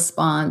trauma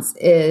response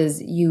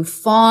is you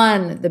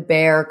fawn the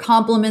bear,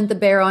 compliment the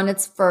bear on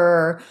its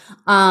fur,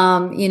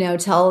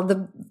 tell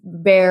the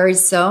bear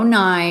is so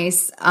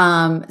nice,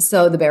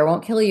 so the bear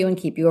won't kill you and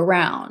keep you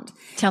around.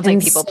 Sounds like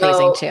people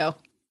pleasing too,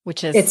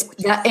 which is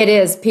it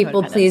is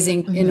people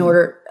pleasing in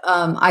order.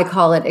 I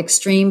call it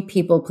extreme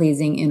people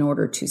pleasing in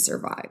order to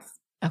survive.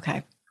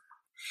 Okay.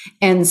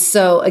 And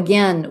so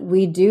again,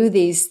 we do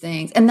these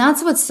things, and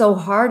that's what's so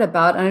hard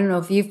about, I don't know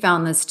if you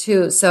found this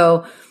too.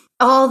 So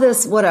all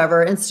this,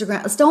 whatever,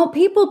 Instagram, don't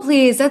people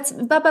please. That's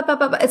blah, blah, blah,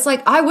 blah, blah. It's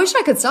like, I wish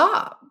I could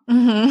stop.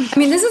 Mm-hmm. I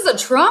mean, this is a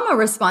trauma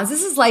response.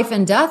 This is life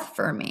and death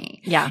for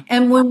me. Yeah.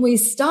 And when we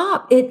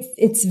stop,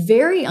 it's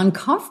very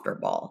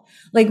uncomfortable.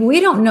 Like we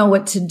don't know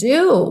what to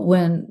do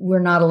when we're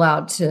not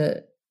allowed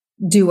to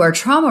do our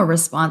trauma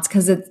response,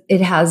 because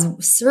it has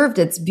served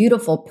its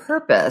beautiful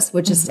purpose,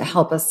 which is to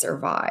help us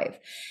survive.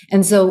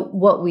 And so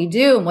what we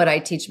do and what I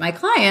teach my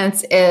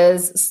clients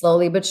is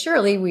slowly but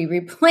surely we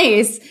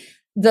replace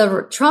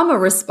the trauma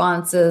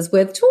responses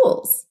with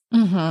tools.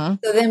 Mm-hmm.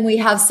 So then we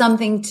have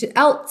something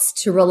else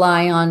to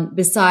rely on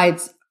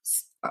besides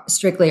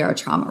strictly our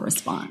trauma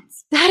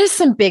response. That is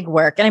some big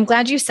work. And I'm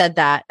glad you said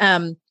that.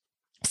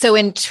 So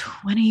when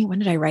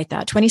did I write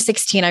that?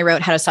 2016, I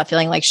wrote How to Stop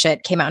Feeling Like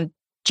Shit, came out in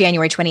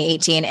January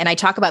 2018. And I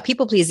talk about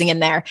people pleasing in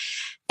there.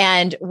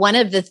 And one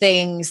of the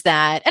things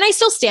that, and I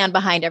still stand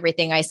behind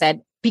everything I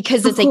said,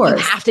 because it's like, you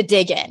have to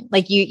dig in.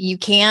 Like you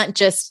can't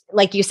just,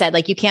 like you said,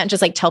 like you can't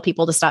just like tell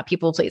people to stop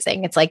people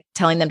pleasing. It's like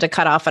telling them to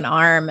cut off an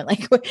arm and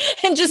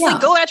just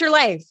like go at your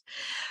life.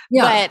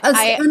 Yeah. But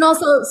and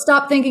also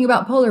stop thinking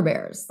about polar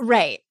bears.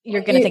 Right.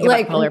 You're going to think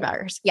about polar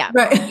bears. Yeah.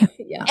 Right.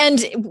 Yeah.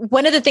 And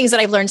one of the things that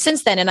I've learned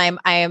since then, and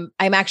I'm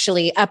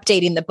actually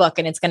updating the book,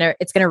 and it's going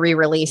to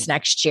re-release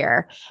next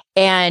year.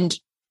 And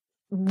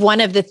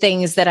one of the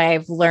things that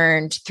I've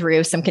learned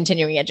through some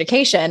continuing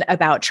education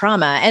about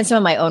trauma and some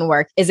of my own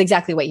work is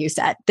exactly what you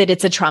said, that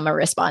it's a trauma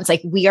response.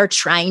 Like we are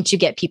trying to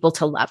get people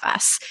to love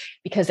us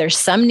because there's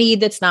some need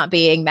that's not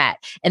being met.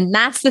 And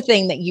that's the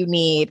thing that you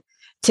need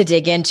to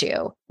dig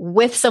into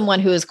with someone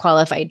who is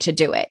qualified to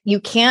do it.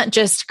 You can't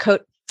just I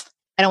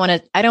don't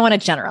want to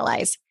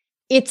generalize.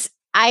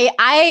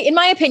 I in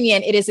my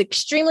opinion, it is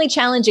extremely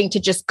challenging to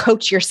just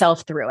coach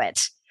yourself through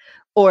it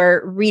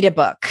or read a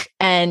book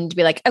and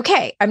be like,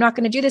 okay, I'm not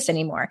going to do this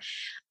anymore.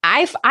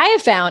 I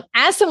have found,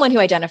 as someone who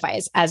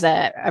identifies as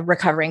a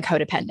recovering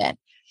codependent,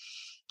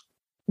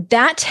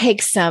 that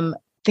takes some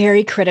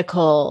very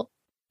critical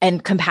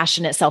and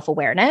compassionate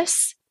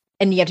self-awareness,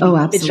 and you have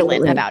to be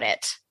vigilant about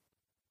it.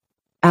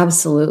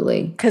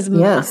 Absolutely.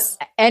 Because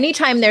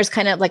anytime there's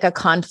kind of like a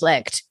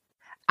conflict,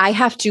 I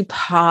have to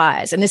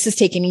pause. And this has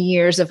taken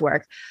years of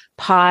work.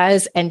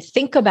 Pause and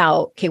think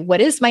about, okay,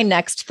 what is my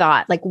next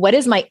thought? Like, what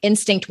does my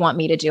instinct want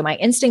me to do? My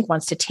instinct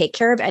wants to take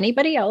care of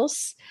anybody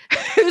else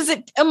who's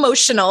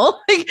emotional,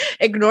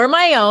 ignore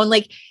my own.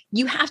 Like,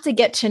 you have to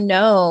get to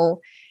know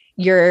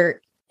even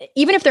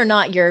if they're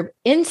not your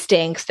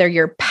instincts, they're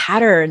your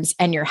patterns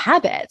and your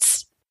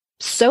habits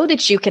so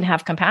that you can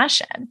have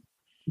compassion.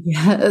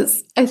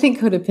 Yes. I think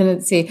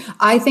codependency,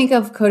 I think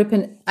of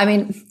codependent. I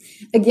mean,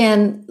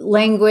 again,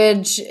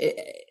 language,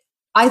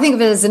 I think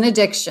of it as an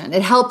addiction.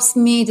 It helps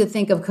me to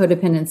think of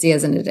codependency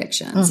as an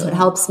addiction. Mm-hmm. So it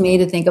helps me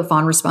to think of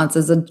fawn response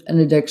as an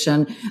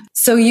addiction.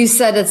 So you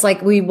said it's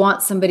like we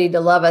want somebody to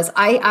love us.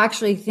 I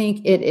actually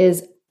think it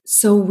is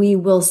so we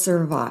will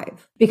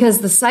survive, because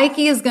the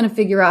psyche is going to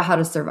figure out how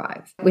to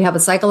survive. We have a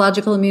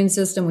psychological immune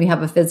system. We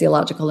have a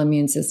physiological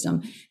immune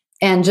system.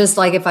 And just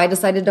like if I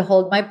decided to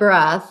hold my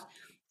breath,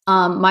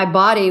 my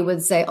body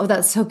would say, oh,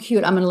 that's so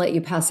cute. I'm going to let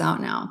you pass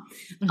out now.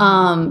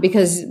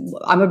 Because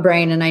I'm a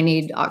brain and I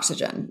need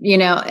oxygen,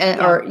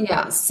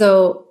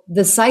 So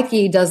the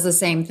psyche does the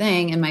same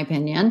thing, in my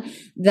opinion,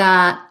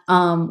 that,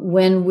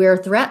 when we're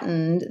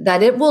threatened,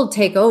 that it will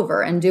take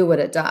over and do what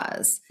it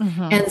does.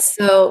 Mm-hmm. And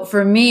so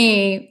for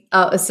me,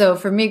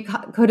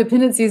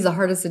 codependency is the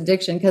hardest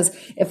addiction, because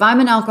if I'm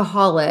an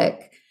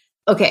alcoholic,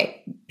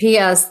 okay,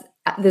 P.S.,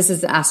 this is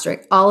the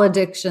asterisk, all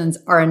addictions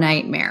are a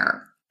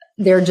nightmare.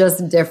 They're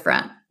just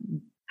different.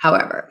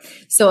 However,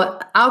 so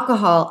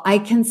alcohol, I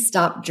can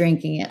stop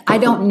drinking it. I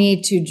don't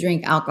need to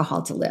drink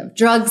alcohol to live.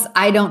 Drugs,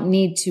 I don't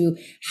need to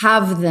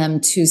have them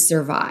to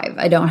survive.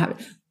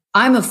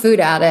 I'm a food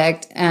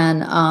addict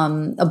and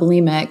a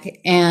bulimic,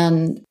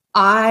 and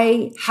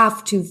I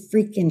have to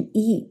freaking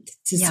eat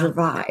to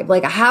survive.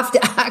 Like I have to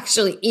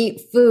actually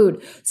eat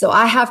food. So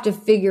I have to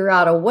figure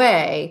out a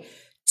way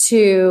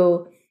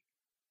to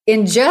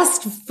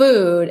ingest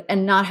food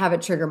and not have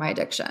it trigger my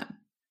addiction.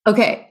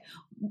 Okay.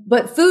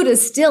 But food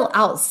is still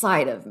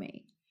outside of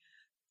me.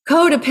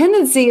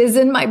 Codependency is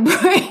in my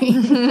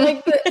brain.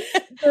 Like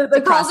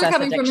the calls are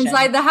coming from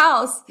inside the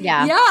house.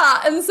 Yeah.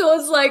 Yeah. And so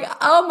it's like,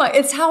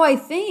 it's how I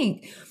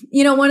think.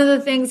 One of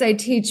the things I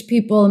teach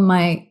people in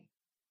my,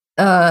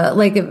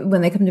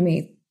 when they come to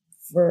me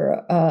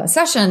for a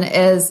session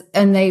is,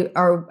 and they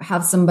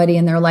have somebody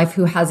in their life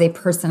who has a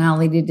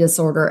personality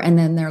disorder. And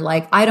then they're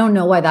like, I don't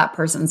know why that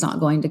person's not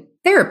going to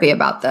therapy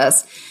about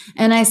this.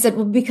 And I said,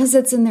 well, because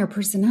it's in their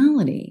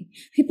personality.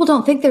 People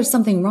don't think there's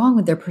something wrong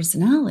with their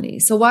personality.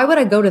 So why would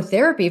I go to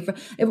therapy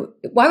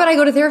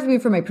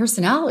for my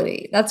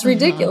personality? That's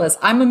ridiculous.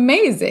 I'm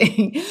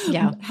amazing.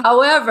 Yeah.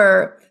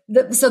 However,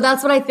 so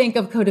that's what I think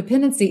of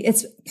codependency.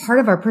 It's part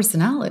of our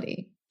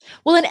personality.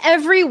 Well, and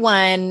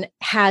everyone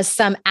has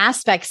some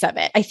aspects of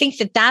it. I think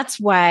that's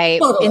why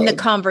in the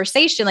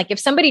conversation, like if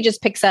somebody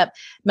just picks up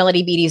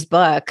Melody Beattie's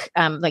book,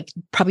 like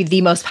probably the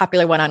most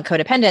popular one on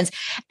codependence,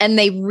 and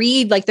they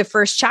read like the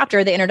first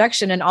chapter, the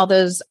introduction and all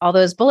those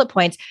bullet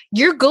points,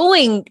 you're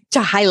going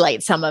to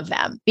highlight some of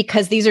them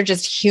because these are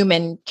just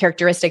human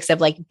characteristics of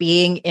like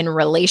being in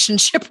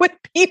relationship with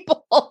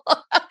people.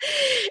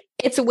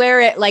 It's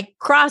where it like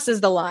crosses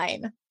the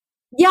line.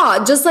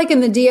 Yeah, just like in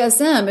the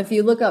DSM, if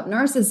you look up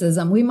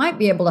narcissism, we might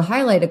be able to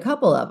highlight a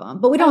couple of them,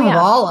 but we don't have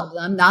all of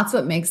them. That's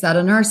what makes that a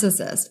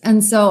narcissist.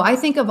 And so I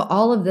think of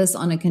all of this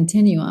on a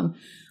continuum.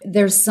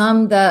 There's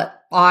some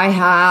that I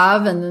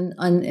have, and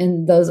then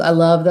in those, I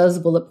love those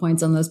bullet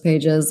points on those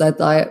pages. I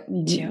thought,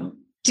 do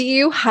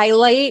you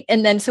highlight?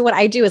 And then, so what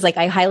I do is like,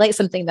 I highlight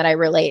something that I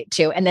relate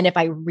to. And then if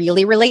I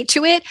really relate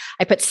to it,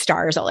 I put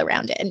stars all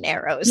around it and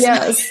arrows.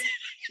 Yes.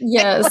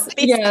 Yes.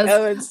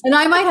 Yes. And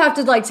I might have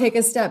to like take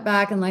a step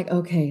back and like,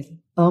 okay,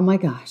 oh my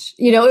gosh,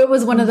 it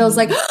was one of those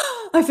like,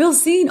 I feel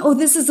seen. Oh,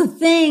 this is a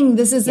thing.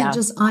 This isn't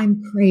just,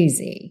 I'm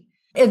crazy.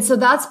 And so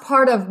that's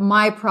part of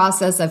my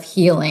process of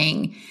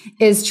healing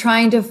is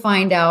trying to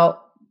find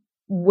out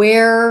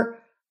where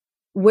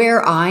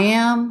I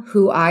am,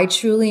 who I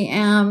truly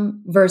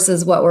am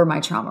versus what were my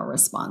trauma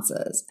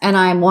responses. And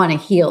I want to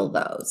heal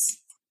those.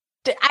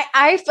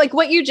 I like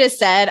what you just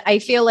said. I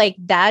feel like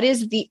that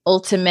is the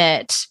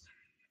ultimate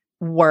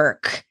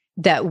work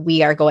that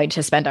we are going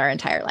to spend our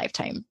entire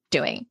lifetime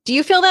doing. Do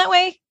you feel that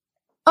way?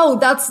 Oh,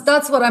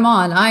 that's what I'm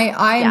on.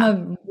 I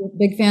am a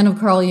big fan of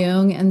Carl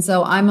Jung. And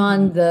so I'm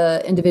on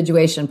the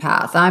individuation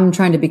path. I'm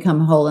trying to become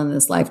whole in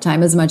this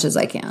lifetime as much as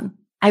I can.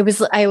 I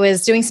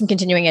was doing some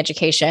continuing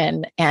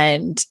education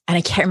and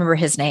I can't remember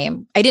his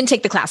name. I didn't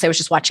take the class. I was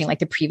just watching like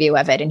the preview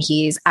of it. And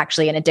he's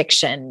actually an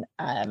addiction,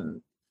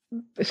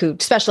 who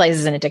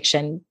specializes in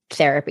addiction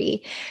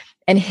therapy.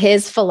 And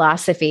his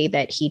philosophy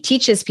that he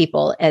teaches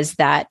people is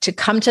that to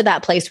come to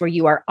that place where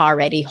you are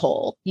already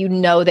whole, you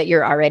know that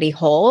you're already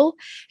whole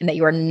and that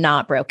you are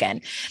not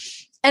broken.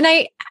 And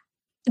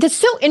that's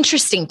so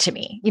interesting to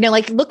me,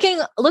 like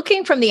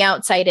looking from the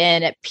outside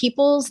in at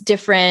people's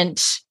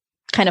different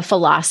kind of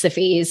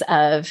philosophies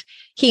of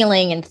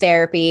healing and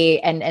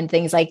therapy and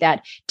things like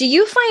that. Do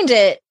you find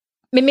it,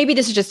 maybe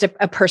this is just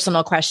a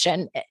personal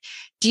question.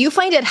 Do you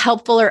find it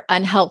helpful or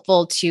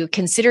unhelpful to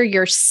consider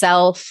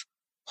yourself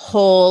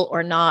whole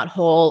or not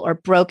whole or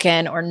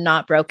broken or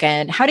not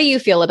broken? How do you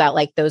feel about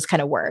like those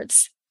kind of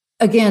words?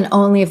 Again,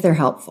 only if they're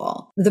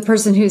helpful. The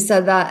person who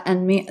said that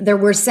and me,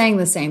 we're saying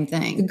the same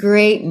thing. The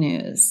great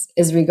news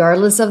is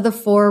regardless of the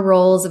 4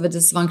 roles of a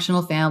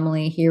dysfunctional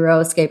family,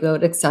 hero,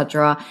 scapegoat,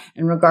 etc.,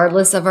 and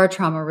regardless of our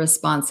trauma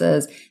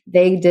responses,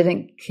 they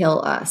didn't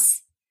kill us.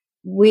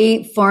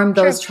 We formed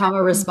those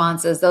trauma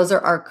responses. Those are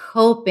our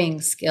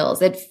coping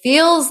skills. It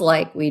feels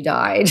like we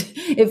died.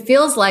 It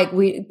feels like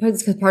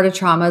because part of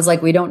trauma is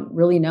like we don't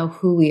really know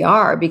who we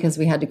are because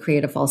we had to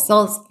create a false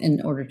self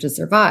in order to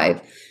survive.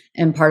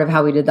 And part of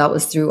how we did that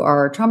was through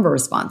our trauma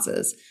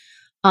responses.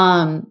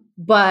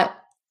 But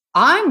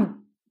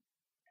I'm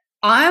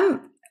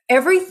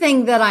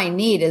everything that I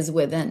need is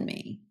within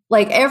me.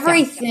 Like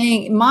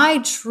everything, my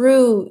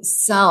true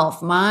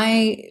self,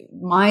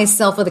 my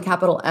self with a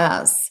capital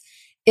S,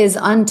 is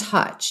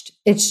untouched.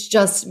 It's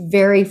just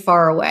very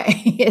far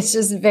away. It's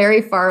just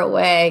very far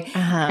away.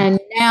 And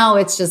now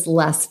it's just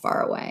less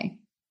far away.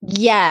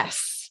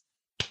 Yes.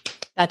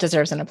 That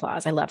deserves an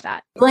applause. I love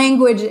that.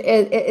 Language,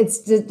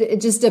 it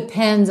just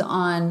depends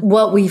on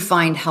what we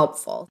find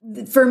helpful.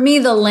 For me,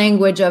 the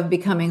language of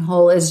becoming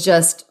whole is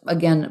just,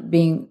 again,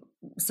 being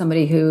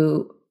somebody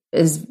who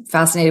is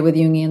fascinated with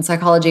Jungian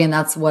psychology. And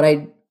that's what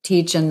I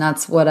teach. And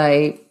that's what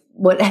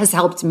has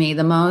helped me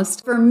the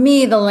most. For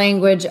me, the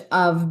language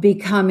of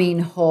becoming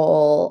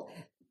whole,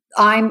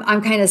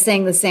 I'm kind of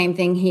saying the same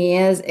thing he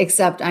is,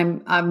 except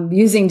I'm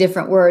using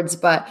different words,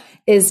 but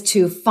is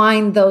to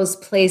find those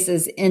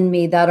places in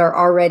me that are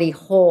already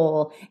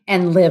whole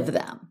and live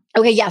them.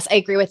 Okay. Yes, I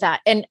agree with that.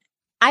 And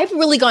I've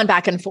really gone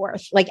back and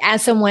forth, like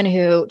as someone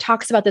who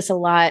talks about this a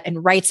lot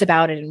and writes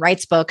about it and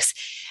writes books.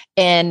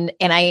 And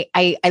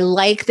I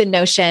like the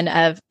notion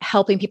of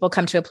helping people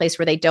come to a place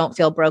where they don't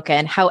feel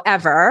broken.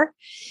 However,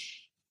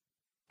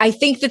 I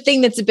think the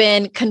thing that's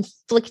been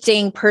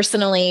conflicting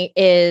personally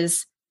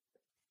is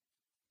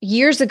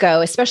years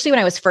ago, especially when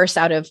I was first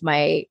out of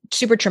my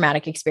super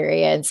traumatic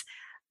experience,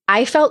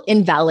 I felt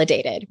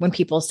invalidated when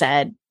people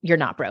said, "You're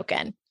not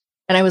broken."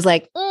 And I was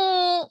like,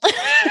 you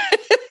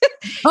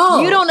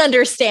don't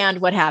understand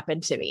what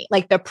happened to me.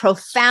 Like the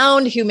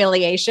profound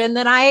humiliation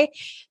that I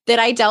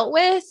dealt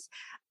with.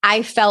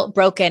 I felt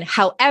broken.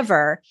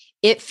 However,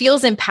 it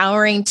feels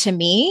empowering to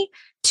me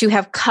to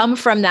have come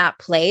from that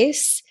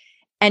place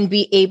and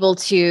be able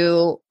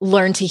to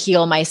learn to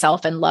heal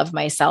myself and love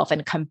myself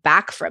and come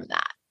back from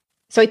that.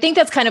 So I think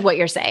that's kind of what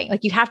you're saying.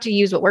 Like, you have to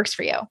use what works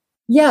for you.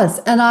 Yes.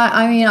 And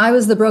I mean, I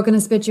was the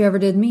brokenest bitch you ever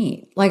did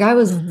meet. Like, I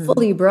was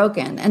fully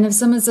broken. And if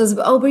someone says,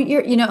 oh, but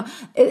you're,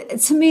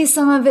 to me,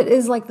 some of it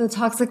is like the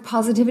toxic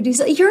positivity.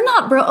 So you're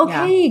not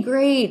okay,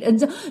 great.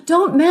 And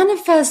don't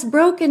manifest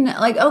broken.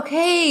 Like,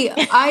 okay,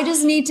 I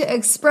just need to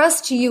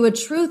express to you a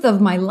truth of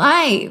my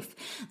life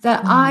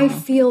that I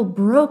feel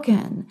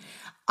broken.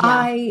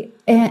 Yeah.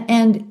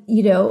 And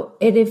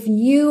if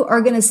you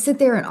are going to sit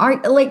there and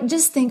argue, like,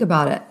 just think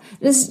about it.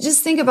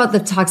 Just think about the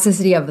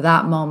toxicity of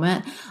that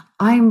moment.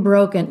 I'm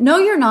broken. No,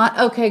 you're not.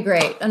 Okay,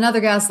 great. Another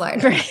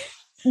gaslighter. Right.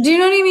 Do you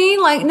know what I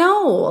mean? Like,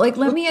 no, like,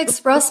 let me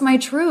express my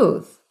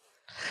truth.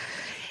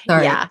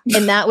 Sorry. Yeah.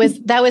 And that was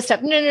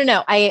tough.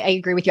 No. I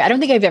agree with you. I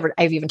don't think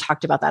I've even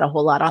talked about that a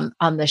whole lot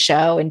on the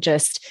show. And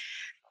just,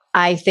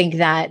 I think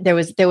that there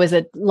was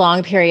a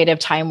long period of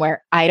time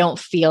where I don't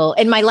feel,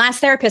 and my last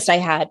therapist I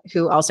had,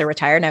 who also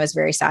retired and I was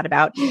very sad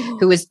about,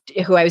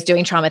 who I was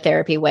doing trauma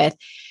therapy with,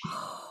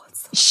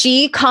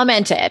 she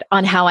commented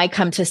on how I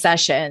come to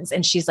sessions,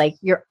 and she's like,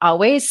 you're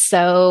always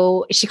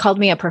she called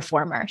me a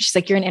performer. She's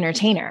like, you're an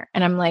entertainer.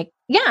 And I'm like,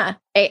 yeah,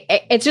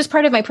 it's just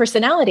part of my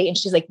personality. And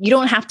she's like, you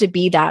don't have to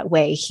be that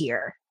way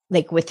here,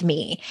 like with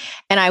me.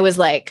 And I was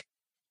like,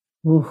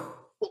 ooh.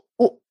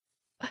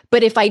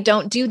 But if I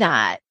don't do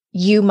that,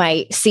 you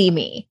might see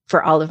me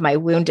for all of my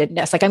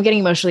woundedness. Like, I'm getting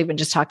emotional even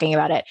just talking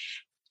about it.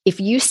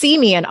 If you see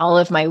me in all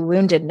of my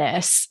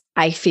woundedness,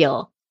 I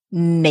feel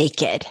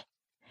naked.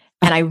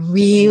 And I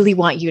really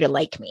want you to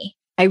like me.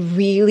 I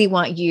really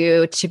want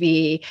you to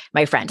be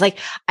my friend. Like,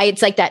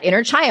 it's like that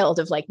inner child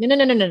of like,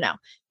 no.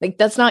 Like,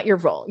 that's not your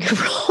role. Your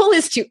role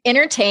is to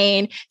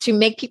entertain, to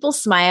make people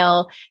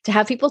smile, to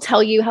have people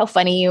tell you how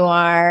funny you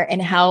are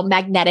and how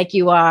magnetic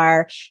you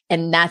are.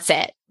 And that's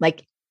it.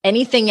 Like,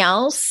 anything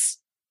else,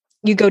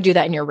 you go do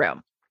that in your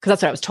room. Because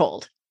that's what I was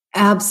told.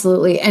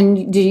 Absolutely.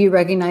 And do you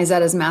recognize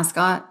that as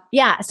mascot?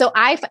 Yeah. So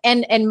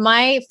and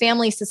my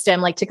family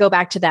system, like, to go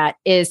back to that,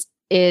 is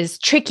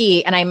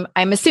tricky. And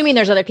I'm assuming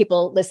there's other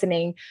people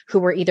listening who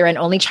were either an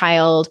only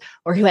child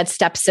or who had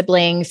step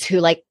siblings who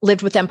like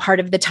lived with them part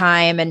of the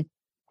time. And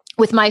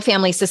with my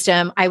family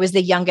system, I was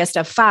the youngest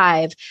of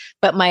 5,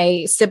 but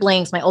my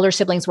older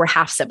siblings were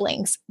half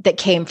siblings that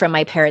came from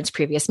my parents'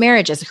 previous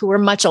marriages who were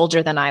much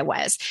older than I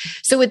was.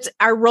 So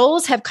our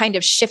roles have kind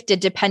of shifted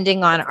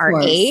depending on our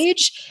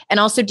age, and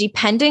also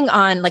depending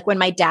on, like, when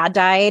my dad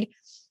died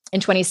in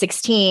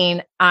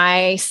 2016,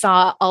 I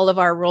saw all of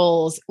our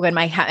roles when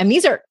and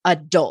these are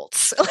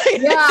adults,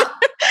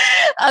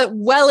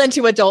 well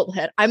into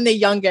adulthood. I'm the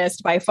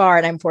youngest by far,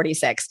 and I'm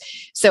 46.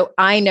 So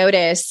I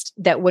noticed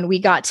that when we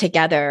got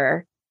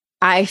together,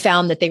 I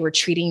found that they were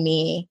treating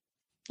me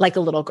like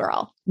a little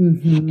girl.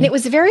 Mm-hmm. And it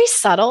was very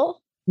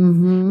subtle.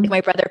 Mm-hmm. Like, my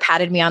brother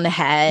patted me on the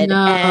head.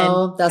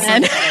 No, that's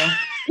not true.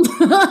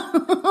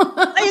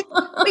 Like,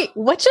 wait,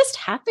 what just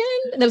happened?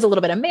 And there was a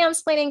little bit of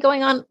mansplaining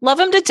going on. Love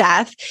him to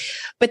death.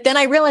 But then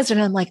I realized,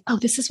 and I'm like, oh,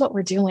 this is what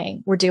we're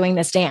doing. We're doing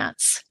this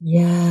dance.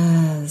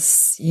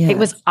 Yes. It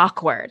was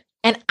awkward.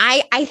 And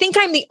I think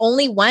I'm the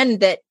only one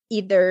that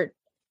either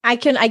I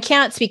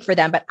can't speak for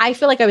them, but I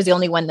feel like I was the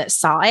only one that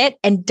saw it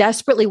and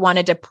desperately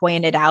wanted to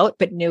point it out,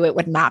 but knew it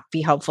would not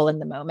be helpful in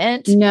the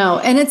moment. No.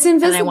 And it's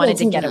invisible. And I wanted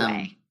to get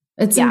away.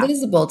 It's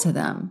invisible to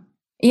them,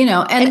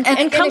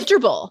 and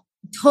comfortable.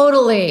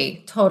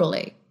 Totally.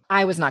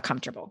 I was not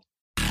comfortable.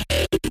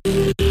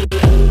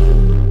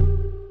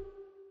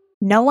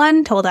 No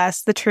one told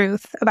us the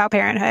truth about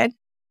parenthood.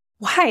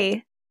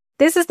 Why?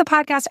 This is the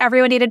podcast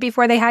everyone needed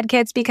before they had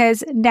kids,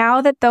 because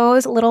now that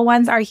those little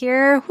ones are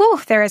here,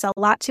 there is a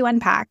lot to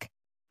unpack.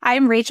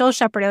 I'm Rachel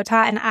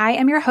Shepardota, and I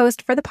am your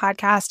host for the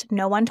podcast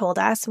No One Told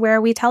Us, where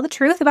we tell the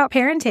truth about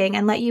parenting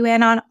and let you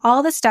in on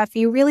all the stuff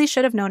you really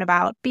should have known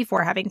about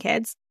before having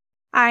kids.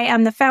 I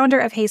am the founder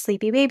of Hey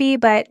Sleepy Baby,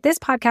 but this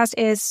podcast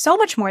is so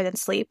much more than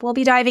sleep. We'll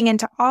be diving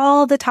into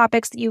all the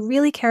topics that you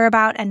really care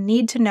about and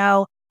need to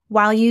know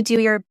while you do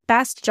your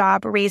best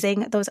job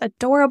raising those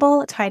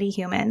adorable, tiny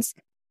humans.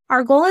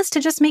 Our goal is to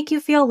just make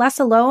you feel less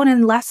alone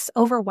and less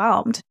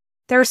overwhelmed.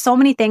 There are so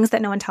many things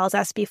that no one tells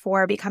us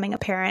before becoming a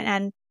parent,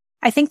 and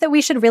I think that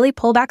we should really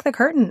pull back the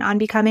curtain on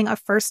becoming a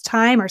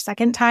first-time or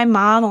second-time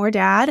mom or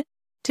dad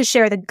to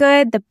share the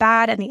good, the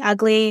bad, and the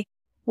ugly.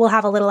 We'll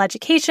have a little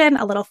education,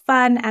 a little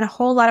fun, and a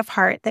whole lot of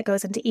heart that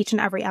goes into each and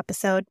every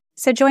episode.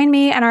 So join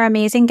me and our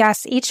amazing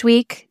guests each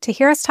week to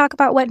hear us talk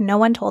about what no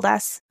one told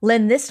us.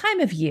 Lynn, this time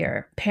of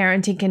year,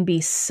 parenting can be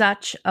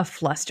such a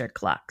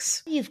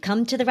flusterclux. You've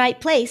come to the right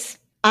place.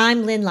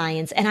 I'm Lynn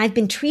Lyons, and I've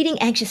been treating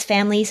anxious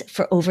families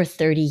for over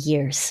 30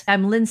 years.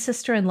 I'm Lynn's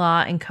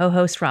sister-in-law and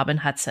co-host Robin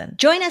Hudson.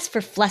 Join us for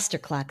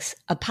Flusterclux,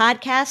 a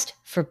podcast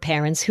for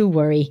parents who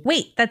worry.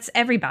 Wait, that's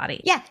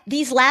everybody. Yeah,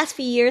 these last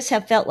few years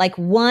have felt like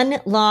one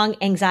long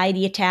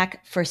anxiety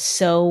attack for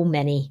so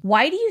many.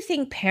 Why do you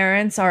think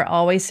parents are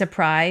always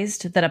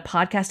surprised that a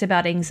podcast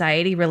about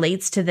anxiety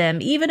relates to them,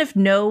 even if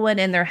no one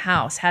in their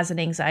house has an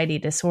anxiety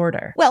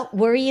disorder? Well,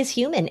 worry is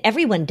human.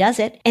 Everyone does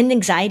it. And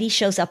anxiety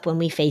shows up when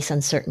we face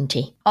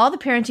uncertainty. All the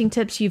parenting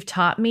tips you've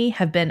taught me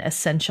have been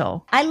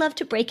essential. I love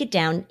to break it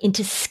down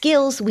into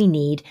skills we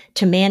need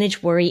to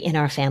manage worry in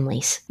our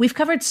families. We've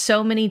covered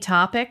so many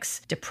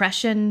topics: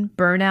 depression,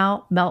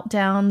 burnout,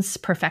 meltdowns,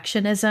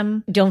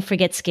 perfectionism. Don't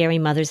forget scary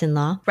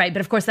mothers-in-law. Right, but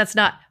of course that's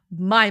not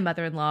my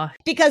mother-in-law.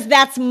 Because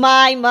that's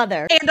my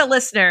mother. And a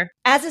listener.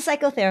 As a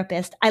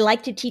psychotherapist, I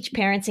like to teach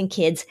parents and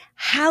kids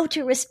how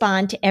to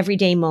respond to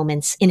everyday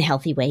moments in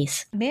healthy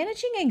ways.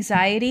 Managing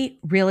anxiety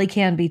really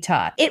can be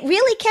taught. It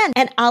really can.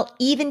 And I'll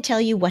even tell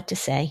you what to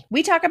say.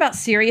 We talk about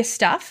serious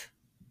stuff,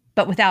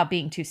 but without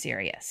being too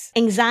serious.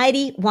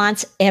 Anxiety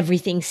wants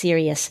everything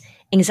serious.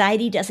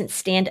 Anxiety doesn't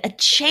stand a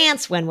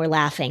chance when we're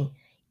laughing,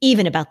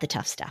 even about the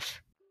tough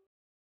stuff.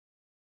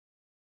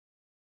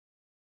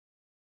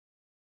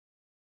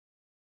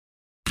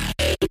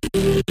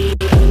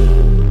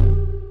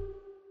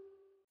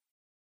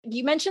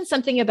 You mentioned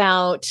something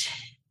about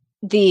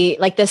the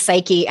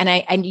psyche, and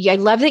I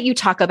love that you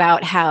talk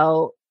about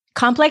how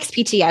complex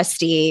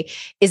PTSD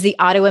is the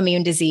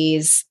autoimmune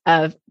disease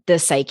of the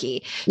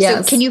psyche.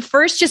 Yes. So can you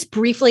first just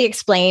briefly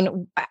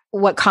explain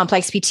what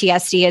complex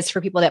PTSD is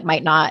for people that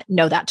might not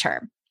know that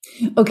term?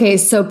 Okay,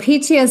 so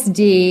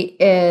PTSD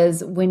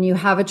is when you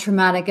have a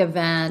traumatic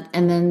event,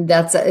 and then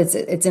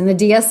it's in the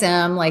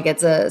DSM, like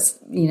it's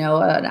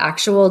an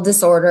actual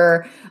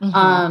disorder,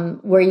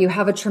 where you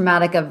have a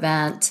traumatic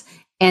event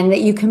and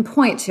that you can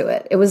point to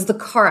it. It was the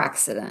car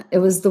accident. It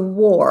was the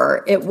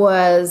war. It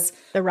was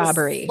the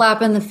robbery,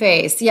 slap in the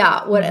face. Yeah,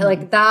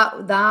 like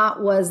that.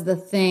 That was the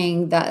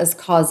thing that is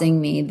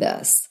causing me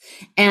this,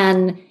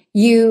 and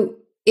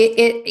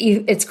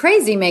it's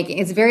crazy making.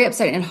 It's very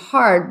upsetting and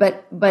hard,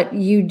 but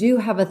you do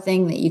have a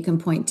thing that you can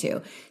point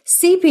to.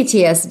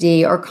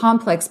 CPTSD or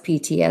complex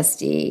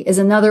PTSD is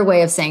another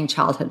way of saying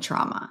childhood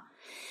trauma,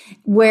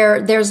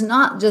 where there's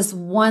not just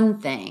one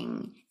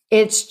thing.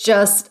 It's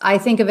just, I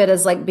think of it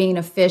as like being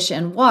a fish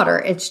in water.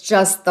 It's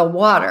just the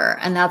water,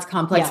 and that's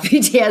complex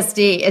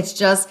PTSD. It's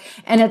just,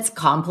 and it's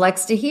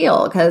complex to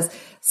heal because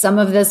some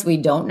of this we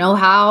don't know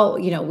how,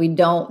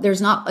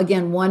 there's not,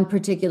 again, one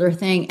particular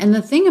thing. And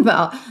the thing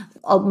about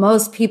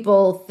most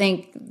people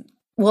think,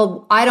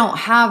 well, I don't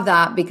have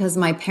that because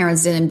my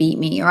parents didn't beat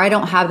me, or I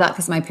don't have that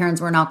because my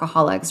parents weren't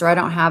alcoholics, or I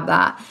don't have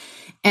that.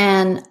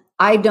 And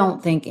I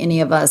don't think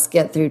any of us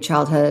get through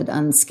childhood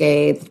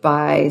unscathed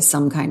by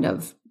some kind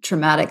of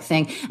traumatic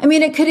thing. I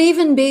mean, it could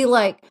even be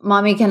like,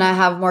 mommy, can I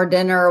have more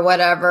dinner or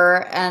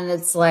whatever? And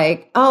it's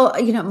like, oh,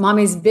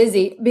 mommy's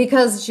busy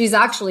because she's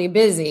actually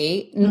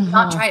busy,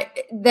 not trying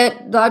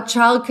that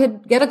child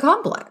could get a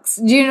complex.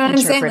 Do you know what I'm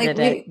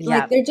saying?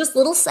 Like they're just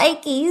little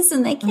psyches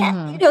and they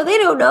can't, they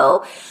don't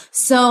know.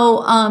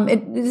 So,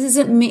 it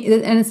doesn't mean,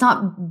 and it's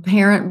not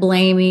parent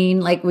blaming.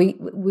 Like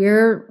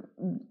we're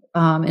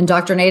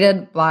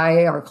indoctrinated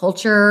by our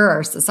culture,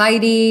 our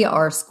society,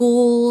 our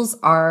schools,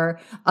 our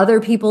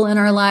other people in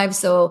our lives.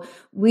 So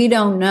we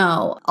don't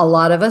know. A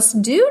lot of us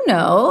do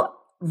know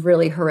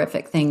really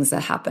horrific things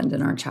that happened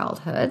in our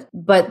childhood,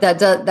 but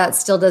that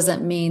still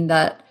doesn't mean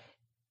that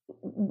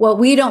what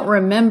we don't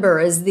remember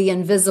is the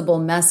invisible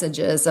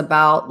messages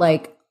about,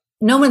 like,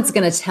 no one's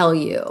going to tell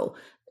you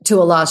to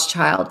a lost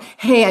child,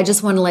 hey, I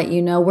just want to let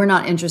you know we're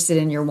not interested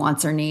in your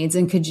wants or needs,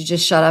 and could you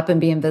just shut up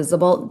and be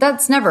invisible?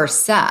 That's never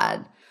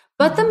said.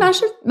 But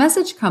the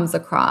message comes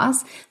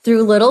across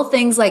through little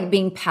things like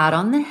being pat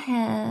on the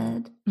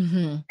head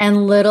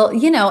and little,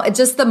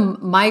 just the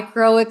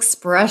micro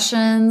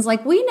expressions.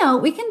 Like we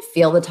can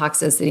feel the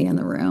toxicity in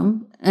the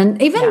room.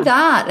 And even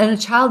that, and a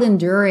child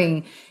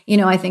enduring,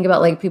 I think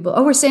about like people,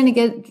 we're staying to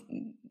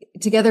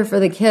get together for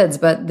the kids,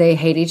 but they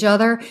hate each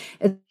other.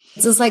 It's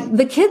just like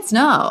the kids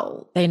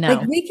know. They know.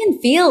 Like we can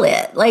feel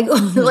it. Like,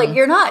 like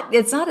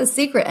it's not a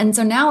secret. And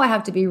so now I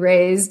have to be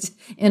raised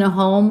in a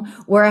home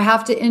where I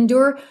have to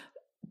endure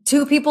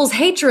two people's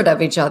hatred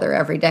of each other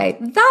every day.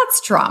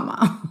 That's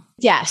trauma.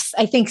 Yes.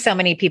 I think so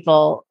many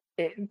people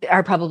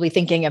are probably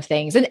thinking of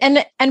things.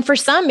 And for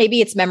some,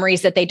 maybe it's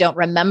memories that they don't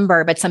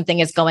remember, but something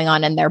is going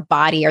on in their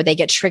body, or they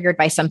get triggered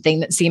by something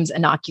that seems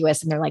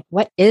innocuous. And they're like,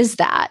 what is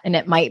that? And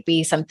it might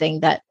be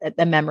something that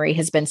the memory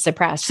has been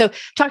suppressed. So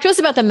talk to us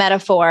about the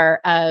metaphor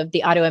of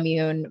the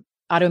autoimmune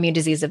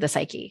disease of the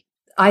psyche.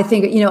 I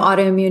think,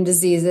 autoimmune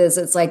diseases,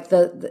 it's like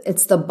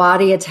it's the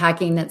body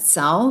attacking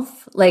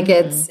itself. Like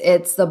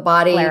it's the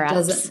body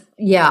doesn't,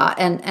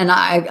 And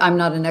I'm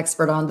not an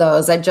expert on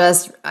those. I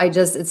just,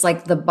 it's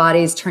like the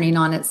body's turning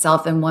on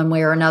itself in one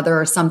way or another,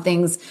 or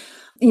something's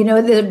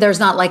there's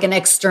not like an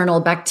external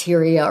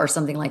bacteria or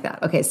something like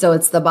that. Okay. So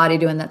it's the body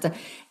doing that.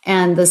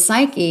 And the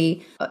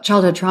psyche,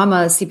 childhood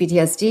trauma,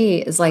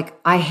 CPTSD is like,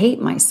 I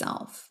hate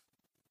myself.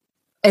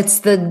 It's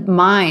the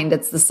mind,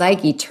 it's the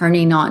psyche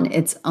turning on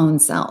its own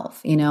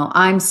self.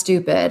 I'm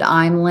stupid.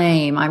 I'm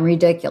lame. I'm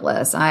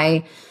ridiculous.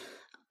 I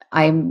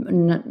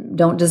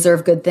don't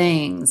deserve good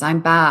things. I'm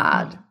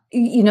bad.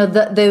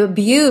 The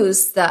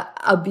abuse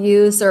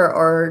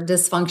or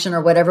dysfunction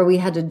or whatever we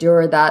had to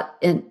endure that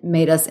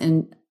made us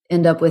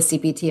end up with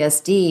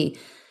CPTSD,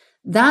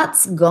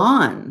 that's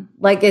gone.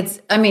 Like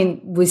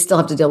we still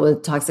have to deal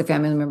with toxic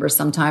family members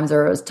sometimes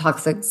or a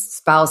toxic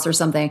spouse or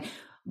something.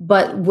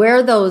 But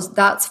where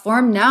that's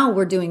formed now,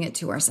 we're doing it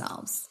to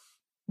ourselves.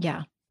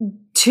 Yeah.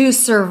 To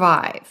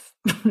survive.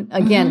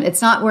 Again,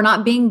 we're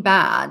not being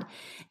bad.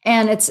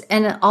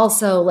 And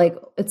also like,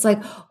 it's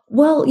like,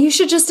 well, you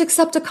should just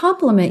accept a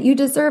compliment. You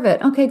deserve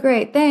it. Okay,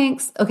 great.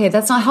 Thanks. Okay.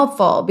 That's not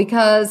helpful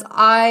because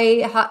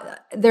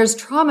there's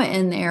trauma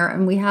in there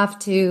and we have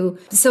to,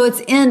 so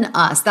it's in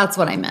us. That's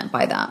what I meant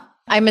by that.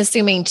 I'm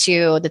assuming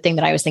too, the thing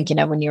that I was thinking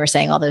of when you were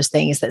saying all those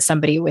things that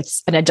somebody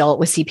an adult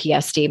with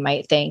CPTSD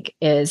might think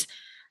is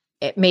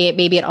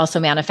maybe it also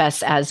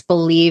manifests as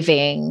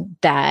believing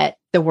that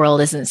the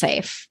world isn't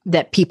safe,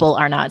 that people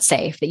are not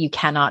safe, that you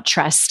cannot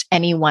trust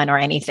anyone or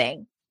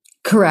anything.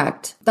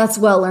 Correct. That's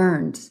well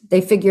earned.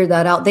 They figured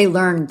that out. They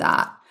learned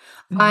that.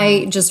 Mm-hmm.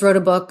 I just wrote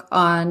a book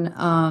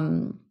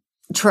on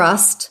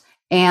trust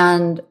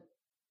and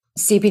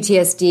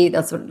CPTSD.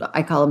 That's what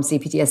I call them,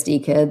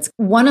 CPTSD kids.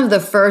 One of the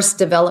first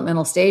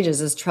developmental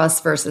stages is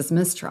trust versus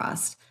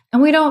mistrust.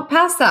 And we don't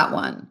pass that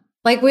one.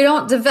 Like we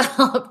don't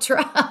develop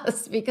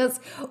trust because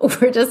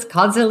we're just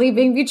constantly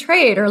being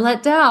betrayed or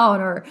let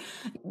down, or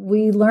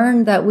we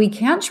learn that we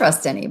can't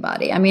trust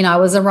anybody. I mean, I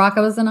was a rock,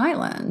 I was an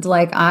island.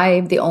 Like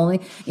I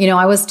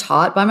was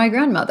taught by my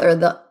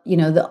grandmother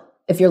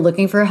if you're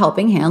looking for a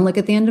helping hand, look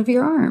at the end of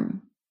your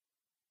arm.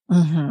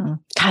 Mm-hmm.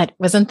 God,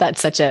 wasn't that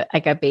such a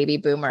baby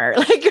boomer,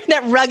 like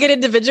that rugged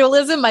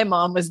individualism? My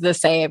mom was the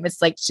same.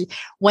 It's like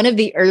one of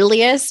the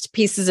earliest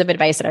pieces of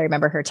advice that I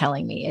remember her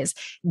telling me is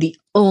the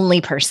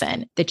only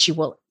person that you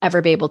will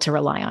ever be able to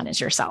rely on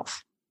is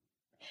yourself.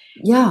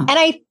 Yeah.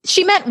 And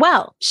she meant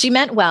well. She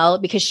meant well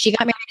because she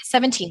got married at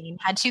 17,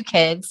 had 2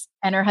 kids,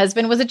 and her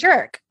husband was a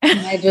jerk.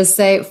 I just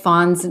say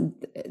fawns,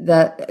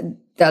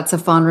 that's a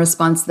fawn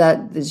response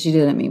that she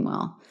didn't mean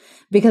well.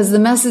 Because the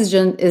message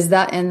is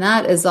that, and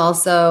that is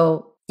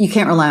also, you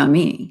can't rely on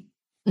me.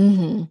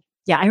 Mm-hmm.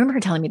 Yeah. I remember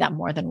her telling me that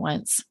more than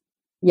once.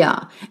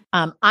 Yeah.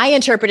 I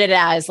interpreted it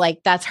as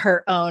like, that's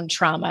her own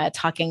trauma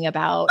talking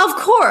about, of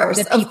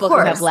course, the people who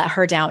have let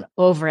her down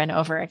over and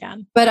over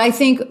again. But I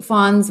think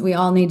fawns, we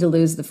all need to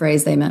lose the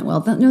phrase they meant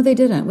well. No, they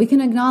didn't. We can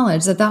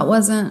acknowledge that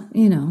wasn't,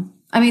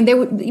 I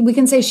mean, we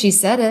can say she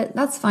said it.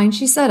 That's fine.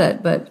 She said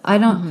it, but I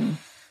don't,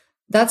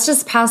 that's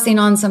just passing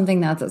on something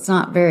that's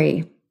not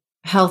very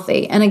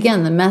healthy. And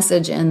again, the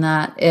message in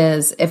that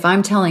is if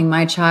I'm telling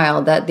my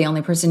child that the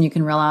only person you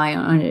can rely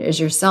on is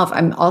yourself,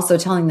 I'm also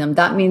telling them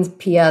that means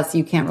P.S.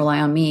 you can't rely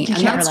on me.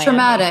 And that's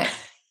traumatic.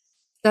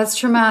 That's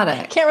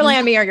traumatic. Can't rely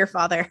on me or your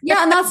father.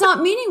 Yeah. And that's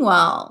not meaning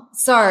well.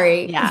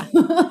 Sorry. Yeah.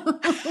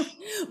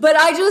 But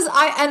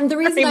and the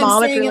reason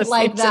I'm saying it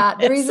like that,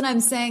 the reason I'm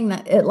saying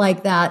it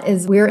like that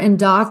is we're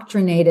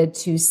indoctrinated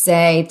to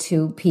say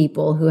to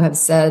people who have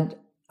said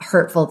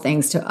hurtful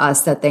things to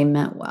us that they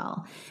meant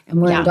well.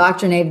 And we're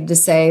indoctrinated to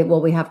say,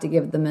 well, we have to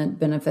give them the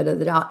benefit of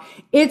the doubt.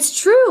 It's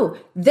true.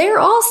 They're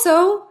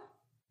also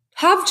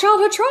have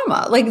childhood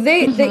trauma. Like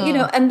they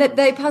and that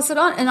they pass it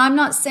on. And I'm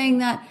not saying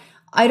that,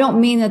 I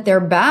don't mean that they're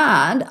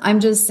bad.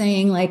 I'm just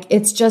saying like,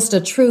 it's just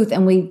a truth.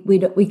 And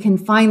we can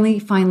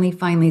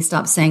finally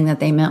stop saying that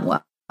they meant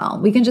well.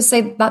 We can just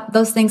say that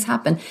those things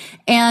happen.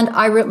 And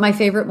I wrote my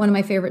favorite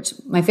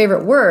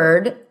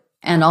word,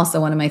 and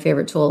also one of my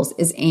favorite tools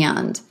is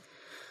and.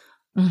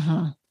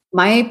 Mm-hmm.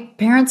 My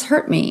parents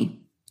hurt me,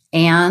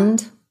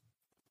 and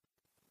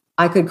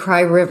I could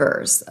cry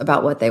rivers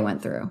about what they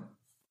went through,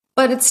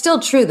 but it's still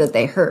true that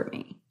they hurt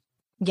me.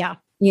 Yeah.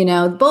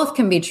 Both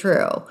can be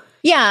true.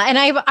 Yeah. And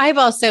I've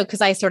also,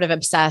 cause I sort of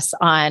obsess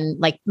on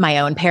like my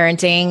own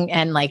parenting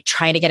and like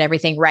trying to get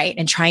everything right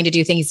and trying to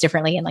do things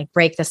differently and like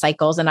break the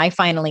cycles. And I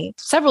finally,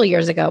 several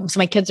years ago, so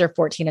my kids are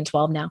 14 and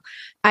 12 now,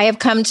 I have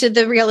come to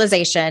the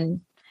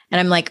realization, and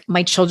I'm like,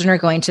 my children are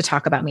going to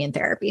talk about me in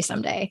therapy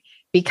someday,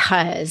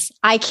 because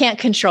I can't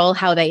control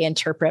how they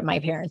interpret my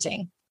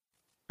parenting.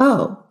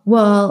 Oh,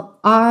 well,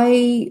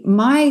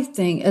 my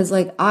thing is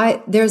like,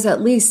 there's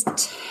at least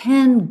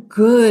 10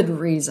 good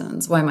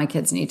reasons why my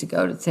kids need to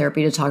go to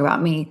therapy to talk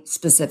about me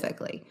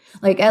specifically.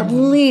 Like at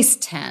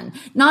least 10,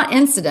 not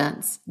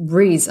incidents,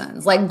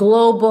 reasons, like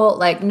global,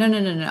 like,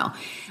 no.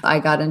 I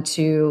got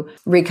into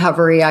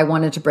recovery. I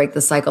wanted to break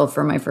the cycle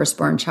for my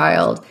firstborn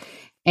child.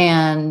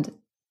 And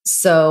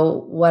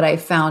so what I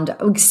found,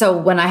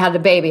 when I had a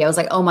baby, I was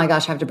like, oh my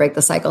gosh, I have to break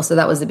the cycle. So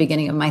that was the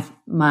beginning of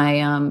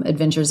my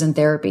adventures in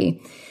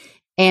therapy.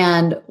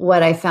 And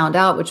what I found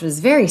out, which was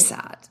very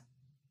sad,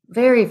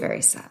 very,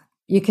 very sad,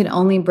 you can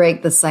only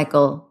break the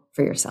cycle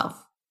for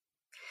yourself.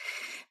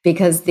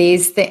 because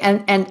these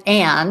things,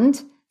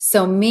 and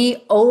so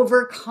me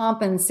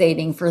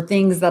overcompensating for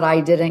things that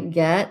I didn't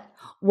get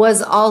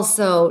was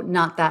also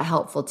not that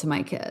helpful to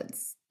my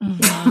kids.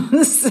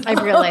 Mm-hmm. So, I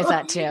realize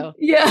that too.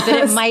 Yeah.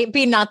 That it might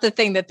be not the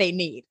thing that they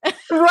need.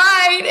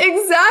 Right.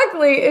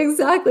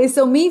 Exactly.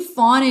 So me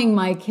fawning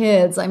my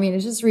kids, I mean,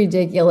 it's just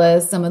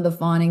ridiculous. Some of the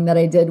fawning that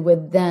I did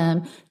with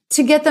them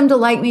to get them to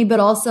like me, but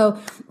also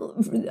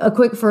a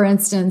quick, for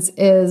instance,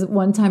 is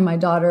one time my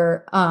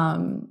daughter,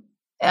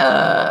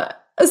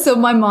 so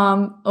my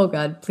mom, oh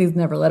God, please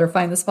never let her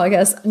find this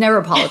podcast. Never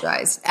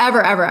apologized.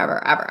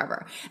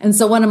 Ever. And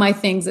so one of my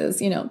things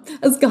is,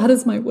 as God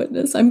is my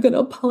witness, I'm going to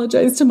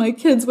apologize to my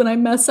kids when I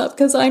mess up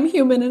because I'm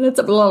human and it's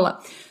a blah, blah,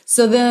 blah.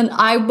 So then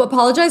I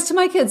apologize to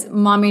my kids.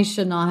 Mommy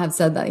should not have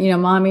said that.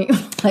 Mommy,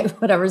 like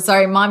whatever.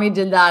 Sorry, mommy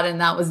did that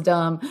and that was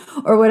dumb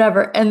or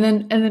whatever. And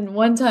then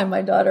one time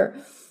my daughter,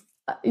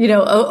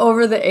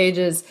 over the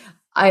ages,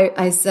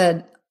 I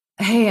said,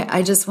 hey,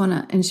 I just want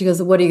to, and she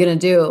goes, what are you going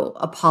to do?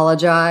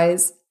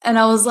 Apologize? And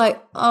I was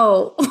like,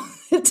 oh,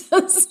 it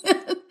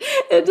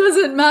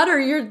doesn't matter.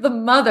 You're the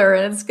mother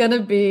and it's going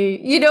to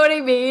be, you know what I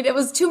mean? It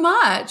was too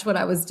much what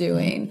I was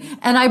doing.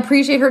 And I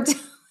appreciate her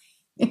telling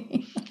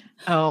me.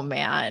 Oh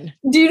man.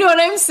 Do you know what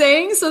I'm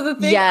saying? So the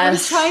thing, yes. I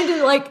was trying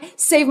to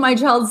save my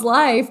child's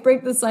life,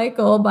 break the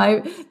cycle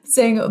by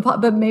saying,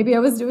 but maybe I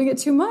was doing it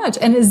too much.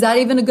 And is that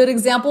even a good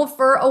example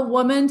for a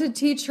woman to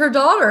teach her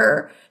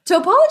daughter to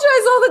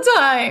apologize all the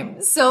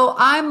time? So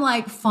I'm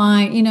like,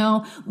 fine,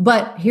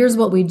 but here's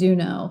what we do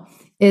know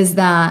is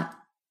that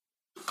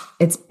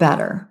it's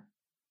better.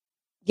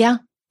 Yeah.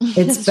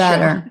 It's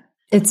better. True.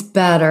 It's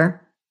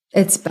better.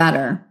 It's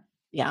better.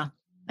 Yeah,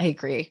 I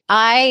agree.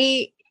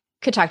 I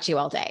could talk to you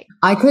all day.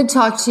 I could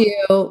talk to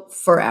you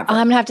forever.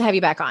 I'm going to have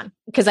you back on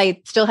because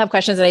I still have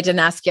questions that I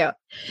didn't ask you.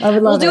 I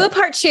would love We'll do a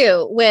part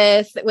 2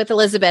 with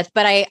Elizabeth,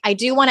 but I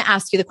do want to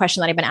ask you the question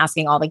that I've been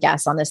asking all the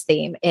guests on this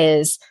theme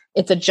is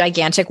it's a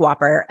gigantic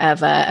whopper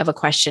of a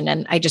question.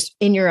 And I just,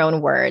 in your own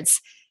words,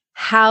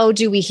 how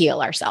do we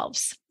heal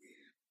ourselves?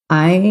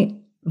 I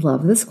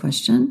love this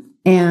question.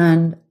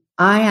 And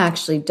I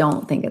actually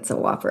don't think it's a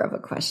whopper of a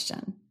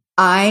question.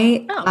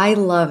 I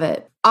love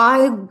it.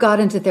 I got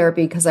into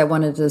therapy because I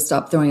wanted to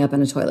stop throwing up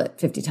in a toilet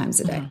 50 times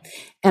a day. Mm-hmm.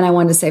 And I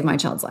wanted to save my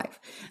child's life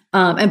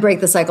and break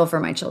the cycle for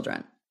my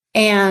children.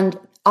 And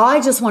I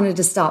just wanted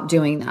to stop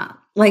doing that.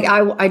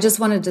 I just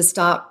wanted to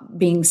stop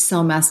being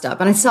so messed up.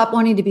 And I stopped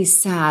wanting to be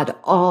sad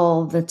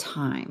all the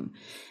time.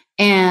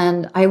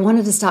 And I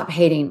wanted to stop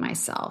hating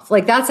myself.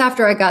 That's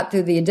after I got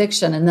through the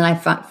addiction. And then I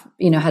found,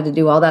 had to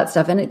do all that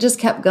stuff. And it just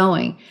kept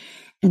going.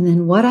 And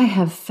then what I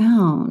have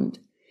found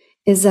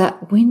is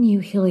that when you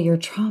heal your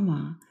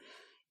trauma,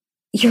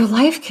 your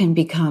life can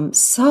become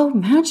so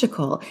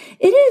magical.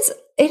 It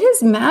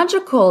is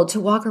magical to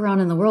walk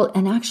around in the world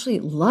and actually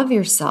love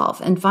yourself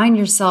and find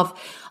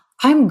yourself.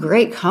 I'm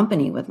great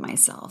company with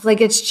myself.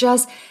 It's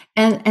just,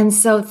 and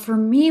so for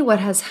me, what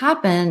has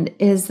happened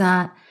is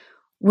that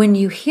when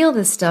you heal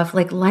this stuff,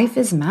 life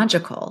is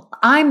magical.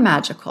 I'm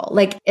magical.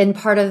 And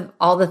part of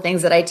all the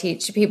things that I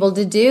teach people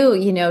to do,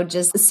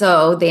 just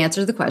so the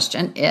answer to the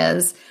question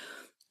is,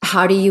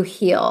 how do you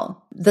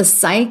heal? The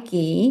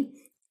psyche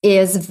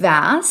is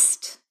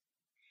vast.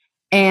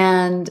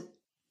 And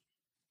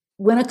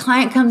when a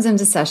client comes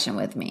into session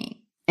with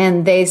me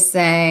and they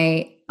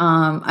say,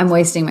 I'm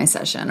wasting my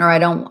session, or I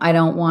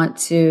don't want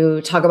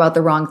to talk about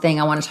the wrong thing.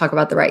 I want to talk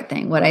about the right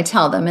thing. What I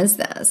tell them is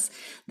this: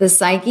 the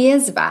psyche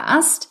is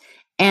vast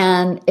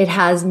and it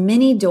has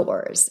many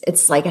doors.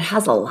 It's it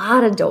has a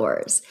lot of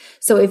doors.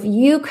 So if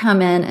you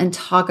come in and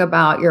talk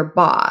about your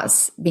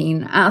boss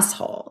being an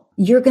asshole,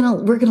 we're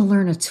going to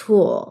learn a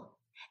tool.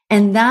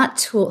 And that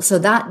tool, so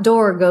that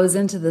door goes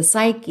into the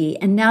psyche,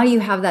 and now you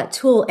have that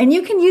tool and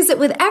you can use it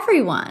with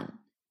everyone.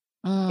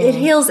 It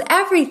heals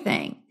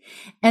everything.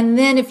 And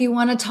then if you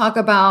want to talk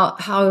about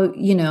how,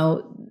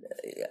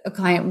 a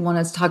client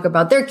wants to talk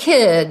about their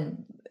kid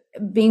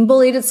being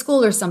bullied at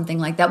school or something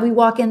like that, we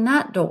walk in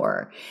that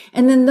door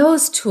and then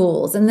those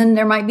tools, and then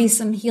there might be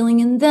some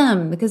healing in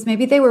them because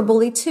maybe they were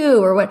bullied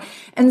too or what.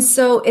 And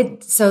so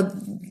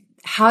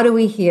how do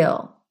we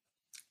heal?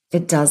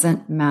 It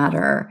doesn't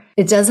matter.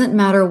 It doesn't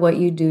matter what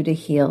you do to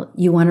heal.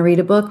 You want to read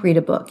a book, read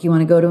a book. You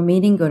want to go to a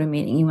meeting, go to a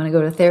meeting. You want to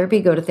go to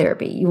therapy, go to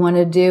therapy. You want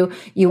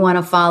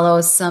to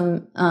follow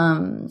some,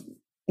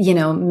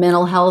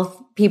 mental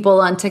health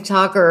people on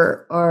TikTok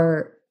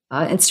or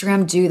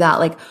Instagram, do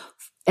that.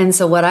 And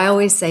so what I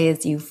always say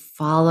is you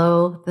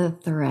follow the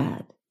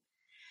thread.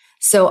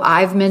 So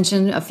I've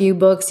mentioned a few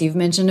books. You've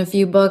mentioned a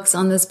few books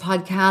on this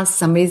podcast.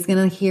 Somebody's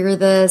going to hear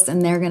this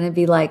and they're going to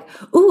be like,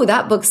 ooh,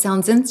 that book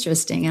sounds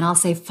interesting. And I'll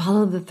say,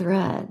 follow the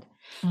thread.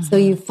 Mm-hmm. So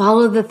you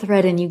follow the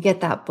thread and you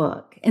get that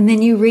book, and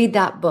then you read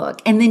that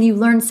book, and then you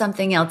learn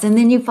something else. And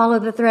then you follow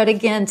the thread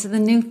again to the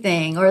new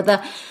thing or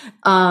the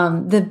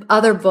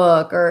other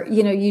book, or,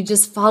 you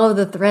just follow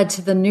the thread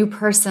to the new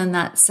person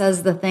that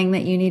says the thing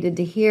that you needed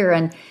to hear.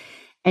 And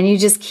you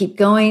just keep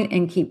going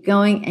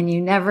and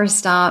you never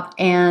stop.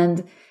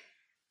 And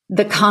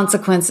the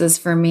consequences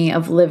for me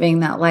of living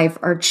that life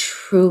are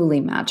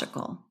truly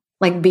magical.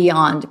 like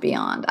beyond.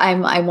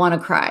 I want to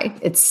cry.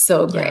 It's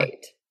so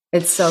great.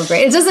 It's so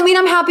great. It doesn't mean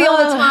I'm happy all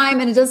the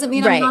time, and it doesn't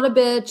mean I'm not a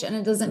bitch, and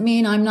it doesn't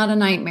mean I'm not a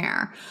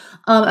nightmare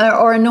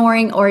or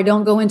annoying, or I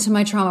don't go into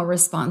my trauma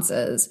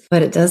responses,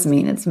 but it does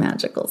mean it's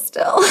magical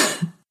still.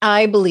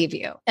 I believe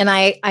you. And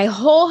I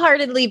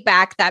wholeheartedly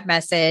back that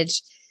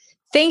message.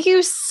 Thank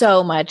you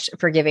so much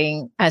for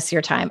giving us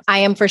your time. I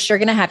am for sure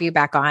going to have you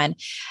back on.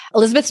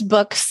 Elizabeth's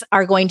books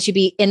are going to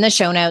be in the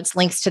show notes,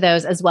 links to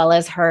those, as well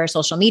as her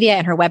social media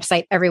and her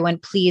website. Everyone,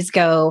 please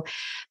go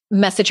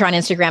message her on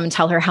Instagram and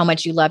tell her how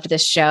much you loved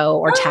this show,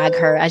 or tag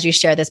her as you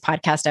share this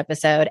podcast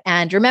episode.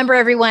 And remember,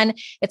 everyone,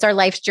 it's our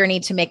life's journey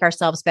to make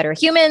ourselves better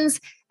humans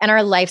and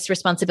our life's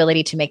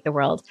responsibility to make the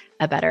world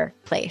a better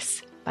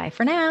place. Bye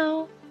for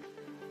now.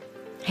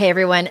 Hey,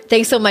 everyone.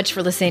 Thanks so much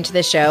for listening to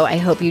this show. I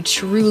hope you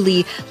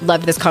truly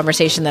loved this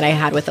conversation that I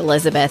had with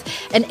Elizabeth.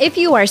 And if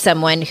you are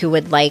someone who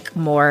would like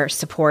more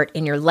support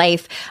in your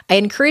life, I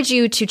encourage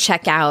you to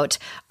check out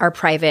our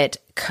private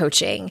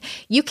coaching.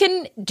 You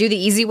can do the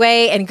easy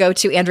way and go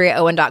to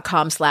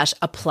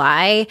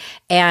AndreaOwen.com/apply,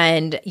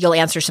 and you'll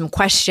answer some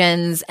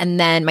questions. And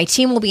then my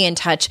team will be in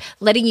touch,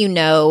 letting you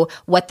know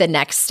what the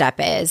next step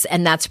is.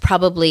 And that's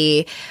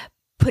probably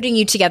putting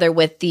you together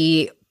with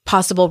the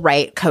possible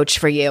right coach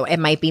for you. It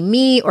might be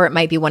me, or it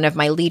might be one of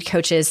my lead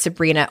coaches,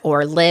 Sabrina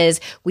or Liz.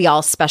 We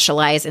all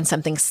specialize in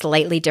something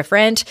slightly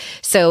different.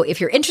 So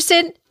if you're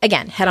interested,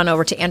 again, head on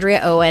over to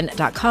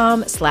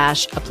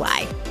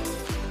AndreaOwen.com/apply.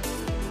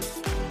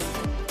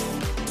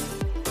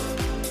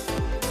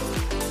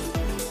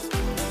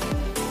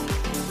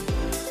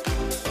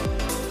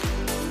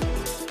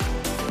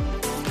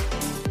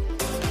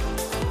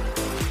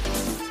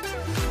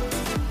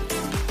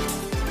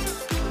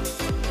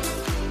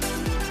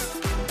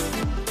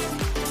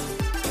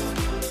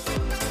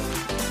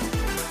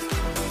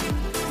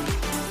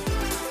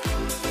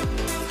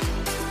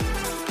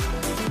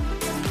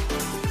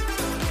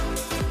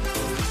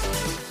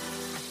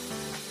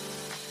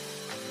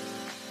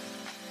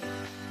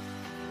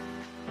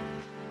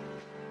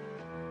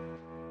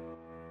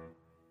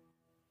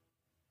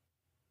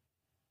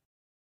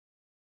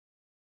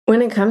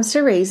 When it comes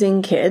to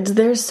raising kids,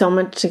 there's so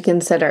much to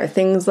consider.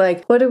 Things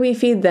like, what do we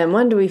feed them?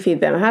 When do we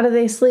feed them? How do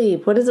they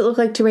sleep? What does it look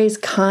like to raise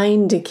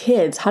kind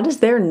kids? How does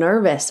their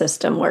nervous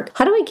system work?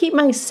 How do I keep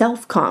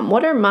myself calm?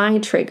 What are my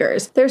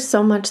triggers? There's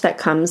so much that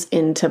comes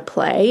into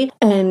play,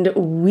 and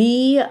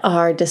we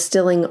are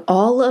distilling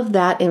all of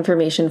that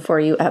information for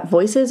you at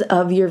Voices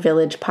of Your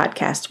Village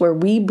podcast, where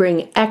we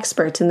bring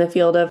experts in the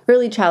field of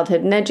early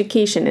childhood and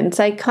education and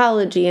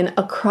psychology and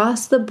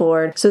across the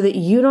board, so that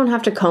you don't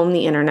have to comb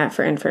the internet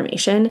for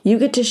information. You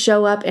get to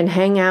show up and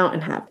hang out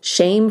and have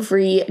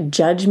shame-free,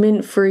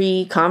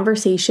 judgment-free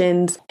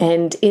conversations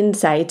and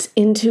insights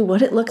into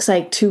what it looks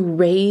like to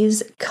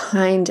raise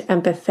kind,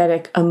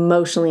 empathetic,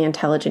 emotionally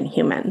intelligent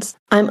humans.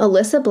 I'm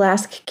Alyssa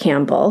Blask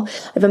Campbell.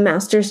 I have a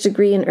master's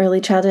degree in early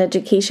childhood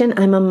education.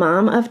 I'm a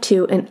mom of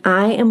 2, and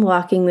I am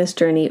walking this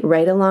journey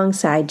right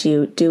alongside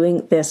you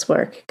doing this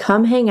work.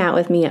 Come hang out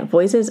with me at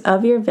Voices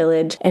of Your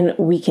Village, and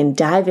we can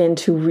dive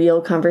into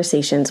real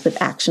conversations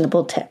with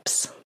actionable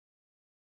tips.